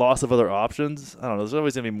a loss of other options. I don't know. There's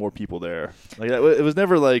always gonna be more people there. Like it was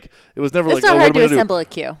never like It's oh, not what hard am I to gonna do? assemble a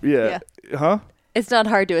queue. Yeah. Huh? It's not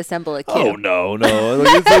hard to assemble a queue. Oh no.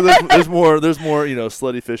 Like, there's more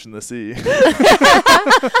slutty fish in the sea.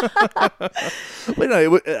 But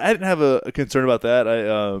no, I didn't have a concern about that.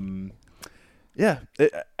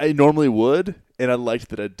 I normally would, and I liked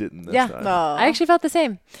that I didn't this Yeah. time. I actually felt the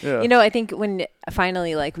same. Yeah. You know, I think when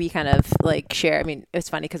finally, like, we kind of like share, I mean, it's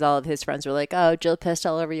funny because all of his friends were like, oh, Jill pissed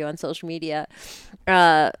all over you on social media.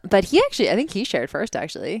 But he actually, I think he shared first,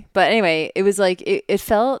 actually. But anyway, it was like, it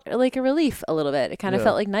felt like a relief a little bit. It kind of Yeah.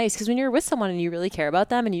 felt like nice because when you're with someone and you really care about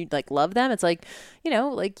them and you like love them, it's like, you know,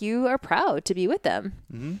 like you are proud to be with them.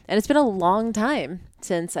 Mm-hmm. And it's been a long time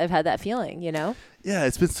since I've had that feeling, you know? Yeah,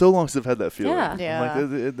 it's been so long since I've had that feeling. Yeah. I'm Yeah. like,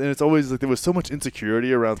 and it's always like there was so much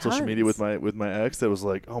insecurity around social media Tons. with my ex that was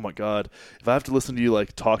like, oh my god, if I have to listen to you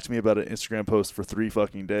like talk to me about an Instagram post for 3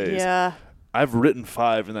 fucking days, Yeah. I've written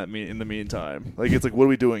 5 in the meantime. Like it's like, what are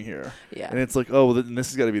we doing here? Yeah. And it's like, oh, well, then this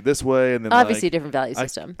has got to be this way, and then Obviously, like, different value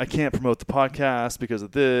system. I can't promote the podcast because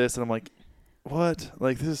of this, and I'm like, what?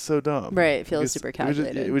 Like this is so dumb. Right, it Like, feels it's- super It was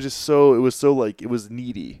calculated. so like it was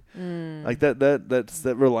needy. Mm. Like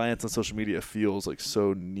that reliance on social media feels like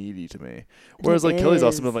so needy to me. Whereas like Kelly's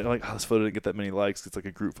also been like, oh, this photo didn't get that many likes. It's like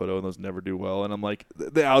a group photo and those never do well. And I'm like,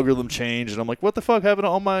 the algorithm changed, and I'm like, what the fuck happened to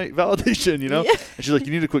all my validation? You know? Yeah. And she's like,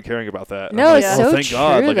 you need to quit caring about that. And No, I'm like, it's oh, so thank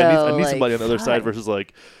God. true, Like I though. need Like, somebody on the other side God. versus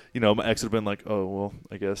like, my ex would have been like, oh well,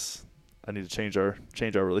 I guess I need to change our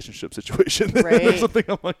relationship situation or Right. something.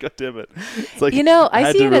 I'm like, God damn it. It's like, You know, I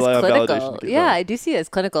had see to it as rely on validation clinical. to keep Yeah, up. I do see it as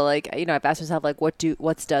clinical. Like, you know, I've asked myself, like, what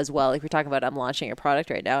does well? Like, we're talking about, I'm launching a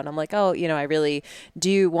product right now, and I'm like, oh, you know, I really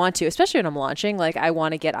do want to, especially when I'm launching. Like, I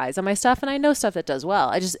want to get eyes on my stuff, and I know stuff that does well.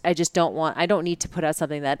 I just I don't need to put out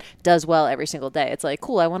something that does well every single day. It's like,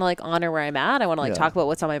 cool, I want to like honor where I'm at. I want to like Yeah. talk about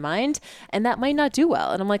what's on my mind, and that might not do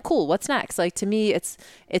well. And I'm like, cool, what's next? Like, to me, it's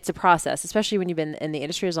a process, especially when you've been in the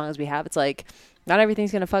industry as long as we have. It's like, not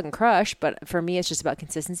everything's going to fucking crush, but for me, it's just about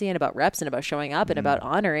consistency and about reps and about showing up and about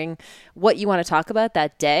honoring what you want to talk about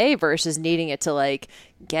that day versus needing it to like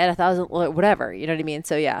get 1,000, whatever, you know what I mean?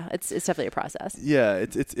 So yeah, it's definitely a process. Yeah,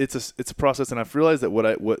 it's a process, and I've realized that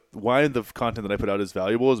why the content that I put out is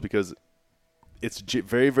valuable is because it's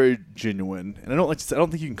very, very genuine, and I don't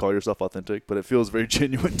think you can call yourself authentic, but it feels very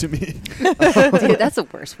genuine to me. Dude, that's the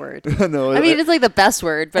worst word. No, I mean, it's like the best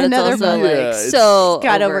word, but Another it's also one. like Yeah, it's- so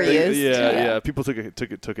Got overused. overused. yeah. People took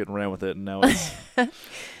it and ran with it, and now it's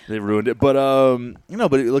they ruined it. But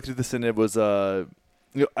but it looked at this and it was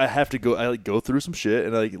I have to go. I like go through some shit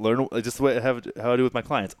and I like learn just the way how I do with my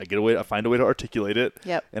clients. I find a way to articulate it,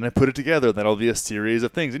 and I put it together. And that'll be a series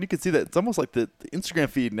of things. And you can see that it's almost like the Instagram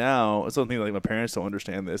feed now. It's something like my parents don't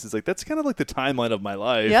understand this. It's like that's kind of like the timeline of my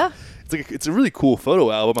life. Yeah, it's like it's a really cool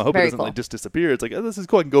photo album. I hope Very it doesn't cool. like just disappear. It's like, oh, this is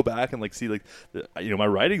cool. I can go back and like see like my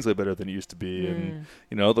writing's way better than it used to be, and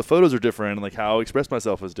the photos are different, and like how I express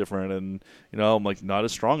myself is different, and I'm like not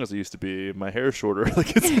as strong as I used to be. My hair is shorter.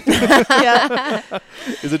 Like it's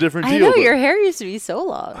it's a different deal. I know but- your hair used to be so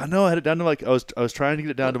long. I know I had it down to like I was trying to get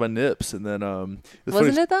it down to my nips, and then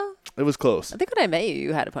Wasn't it though? It was close. I think when I met you,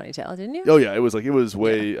 you had a ponytail, didn't you? Oh yeah, it was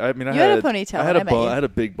way. I mean, I You had had a ponytail I had when a I met bun. you. I had a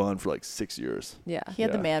big bun for like 6 years. Yeah. he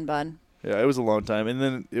had the Yeah. man bun. Yeah, it was a long time, and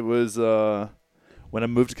then it was when I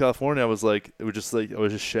moved to California. I was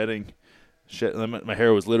just shedding. My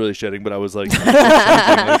hair was literally shedding, but I was like,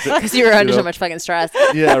 Because you were under so much fucking stress.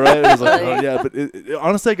 yeah, right. It was like, oh, yeah, but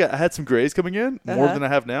honestly, I had some grays coming in more than I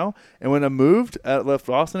have now. And when I moved, left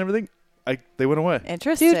Austin and everything, they went away.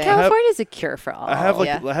 Interesting. Dude, California's a cure for all. I have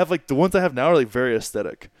yeah. the ones I have now are like very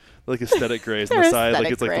aesthetic, like aesthetic grays on the They're side.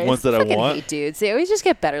 Like aesthetic it's like the grays. ones that I Fucking want. hate dudes. They always just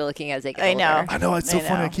get better looking as they get I older. know. I know it's so I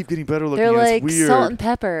funny. I know. keep getting better looking. They're and like it's weird. salt and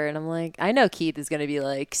pepper, and I'm like, I know Keith is gonna be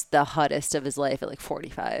like the hottest of his life at like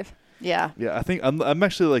 45. Yeah. Yeah, I think I'm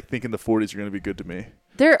actually like thinking the 40s are going to be good to me.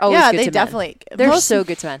 They're always Yeah, good they to definitely. men. They're most- so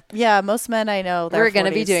good to men. Yeah, most men I know. We're going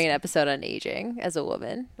to be doing an episode on aging as a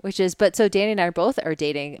woman, so Danny and I both are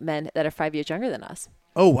dating men that are 5 years younger than us.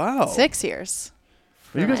 Oh wow, 6 years.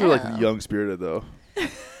 You guys are like Wow. young spirited though.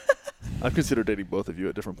 I've considered dating both of you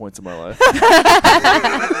at different points in my life.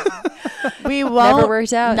 We won't Never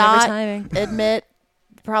worked out, never not timing. admit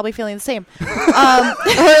probably feeling the same. Or at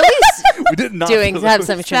least We did not have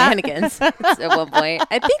some shenanigans at one point.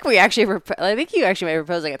 I think we actually I think you actually may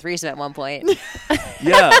propose like a threesome at one point.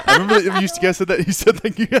 Yeah, I remember you guys said that.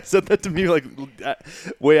 You guys said that to me like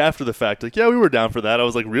way after the fact. Like, yeah, we were down for that. I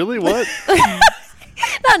was like, really? What?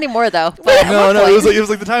 Not anymore though. But No, it was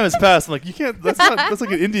like the time has passed. I'm like, you can't. That's like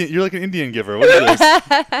an Indian. You're like an Indian giver. What is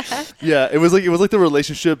this? Yeah, it was like the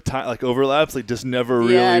relationship like overlaps. Like just never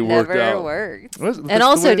really worked never out. worked. That's the And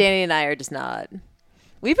also, way- Danny and I are just not.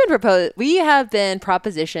 We have been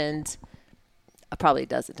propositioned probably a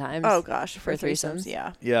dozen times. Oh gosh, for For threesomes, threesomes?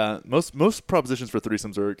 yeah. Yeah, most propositions for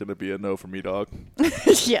threesomes are going to be a no for me, dog.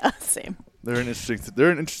 Yeah, same. They're an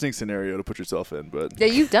interesting scenario to put yourself in, but Yeah,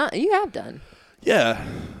 you have done. yeah,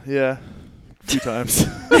 a few times.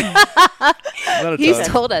 Not a He's ton.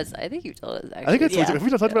 told us. I think you told us. Actually. I think I told Yeah. you. Have we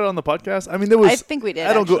not talked about it on the podcast? I mean, there was. I think we did,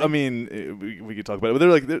 I don't go. I actually. mean, we could talk about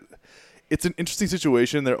it, but it's an interesting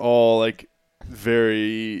situation. They're all like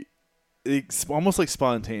very, it's almost like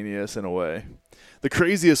spontaneous in a way. The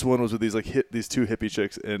craziest one was with these two hippie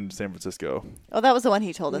chicks in San Francisco. Oh, that was the one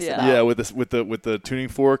he told us Yeah. about. Yeah, with the tuning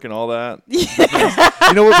fork and all that.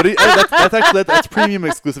 You know what? But that's premium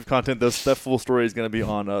exclusive content. That full story is going to be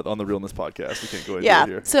on the Realness podcast. We can't go into Yeah. it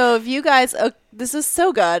here. So if you guys, this is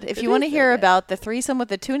so good. If It you want to is hear so good. about the threesome with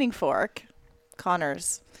the tuning fork,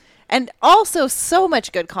 Connor's, and also so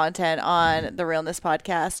much good content on the Realness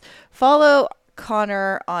podcast, follow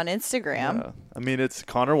Connor on Instagram. Yeah. I mean, it's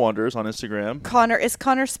Connor Wanders on Instagram.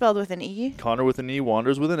 Connor spelled with an E? Connor with an E,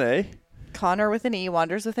 Wanders with an A. Connor with an E,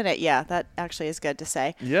 Wanders with an A. Yeah, that actually is good to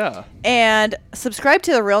say. Yeah. And subscribe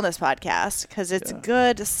to the Realness podcast because it's Yeah.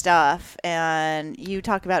 good stuff. And you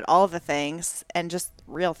talk about all of the things and just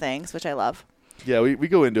real things, which I love. Yeah, we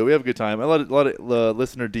go into it. We have a good time. A lot of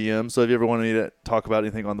listener DMs. So if you ever want me to talk about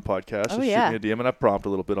anything on the podcast, just yeah. shoot me a DM, and I prompt a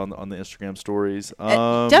little bit on the Instagram stories.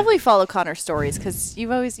 And definitely follow Connor's stories because you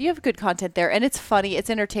have good content there, and it's funny, it's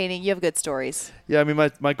entertaining. You have good stories. Yeah, I mean,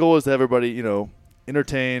 my goal is to have everybody,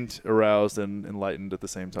 entertained, aroused, and enlightened at the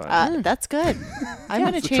same time. That's good. I'm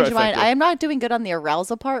going to It's a change mine. trifecta. I am not doing good on the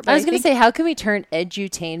arousal part. But I was going to think- say, how can we turn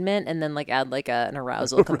edutainment and then like add like an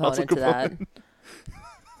arousal component to that?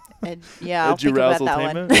 yeah, I'll think about that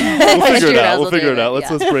one. We'll figure it out. We'll Edurazzle figure it out.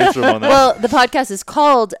 David, Let's brainstorm on that. Well, the podcast is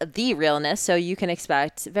called The Realness, so you can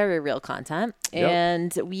expect very real content. Yep.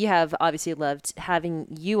 And we have obviously loved having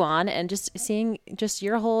you on and just seeing just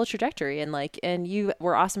your whole trajectory and you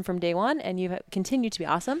were awesome from day one and you've continued to be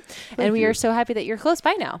awesome. And we you. are so happy that you're close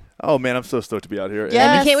by now. Oh man, I'm so stoked to be out here. Yeah. And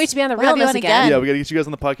Yes. we can't wait to be on The We'll have you Realness on again. again. Yeah, we got to get you guys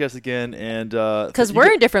on the podcast again, and Because you we're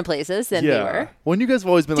get- in different places than we yeah. were. Well, and you guys have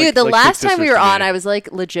always been Dude, like the like last big time we sisters were to on, me. I was like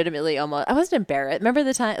legitimately almost. I wasn't embarrassed. Remember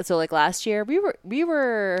the time? So like last year, we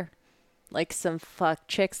were like some fuck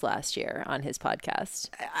chicks last year on his podcast.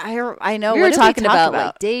 I know. We What were did talking talk about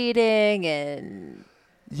like dating and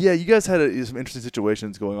Yeah, you guys had some interesting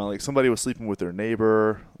situations going on. Like somebody was sleeping with their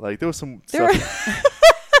neighbor. Like there was some There stuff.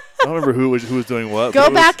 don't remember who was doing what. Go but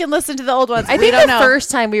it was- back and listen to the old ones. I We think don't the know.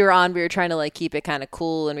 first time we were on, we were trying to like keep it kind of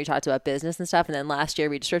cool, and we talked about business and stuff. And then last year,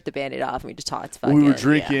 we just ripped the Band-Aid off and we just talked fucking. we were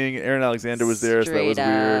drinking. Aaron Alexander was there, so that was straight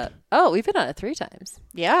weird. up. Oh, we've been on it 3 times.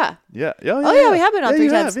 Yeah. Yeah. Oh, yeah, we have been on Yeah, 3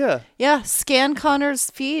 you times. have, yeah. Yeah, scan Connor's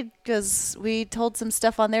feed because we told some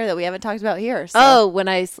stuff on there that we haven't talked about here. So. Oh, when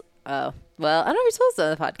well, I don't know if you're supposed to on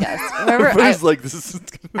the podcast. Remember, Everybody's like, this is.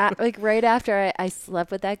 like right after I slept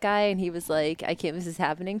with that guy, and he was like, "I can't believe this is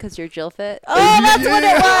happening because you're Jill fit." Oh, that's what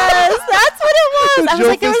it was. That's what it was. I was Jill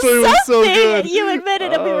like, there Fit story was was so something. good. You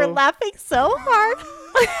admitted it. We were Oh. laughing so hard.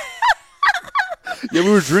 Yeah, we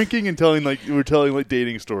were drinking and telling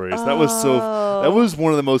dating stories. That was that was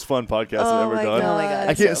one of the most fun podcasts I've ever my done. God. Oh my God,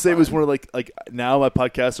 I can't so say it was fun. one of like now my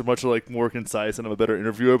podcasts are much like more concise and I'm a better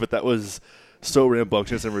interviewer, but that was so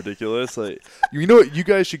rambunctious and ridiculous. Like, you know what, you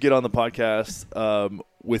guys should get on the podcast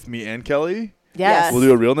with me and Kelly. Yes. We'll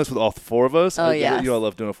do a realness with all 4 of us. Oh, I yes.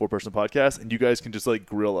 love doing a 4-person podcast, and you guys can just like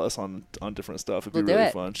grill us on different stuff. It'd We'll be do really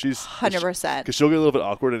it. fun. She's 100%. because she'll get a little bit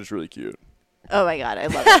awkward and it's really cute. Oh, my God. I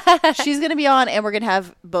love it. She's going to be on, and we're going to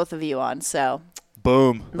have both of you on. So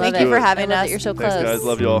Boom. Love thank it. you for I having love us. that you're so Thanks, close. guys.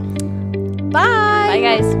 Love y'all. Bye. Bye,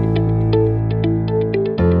 guys.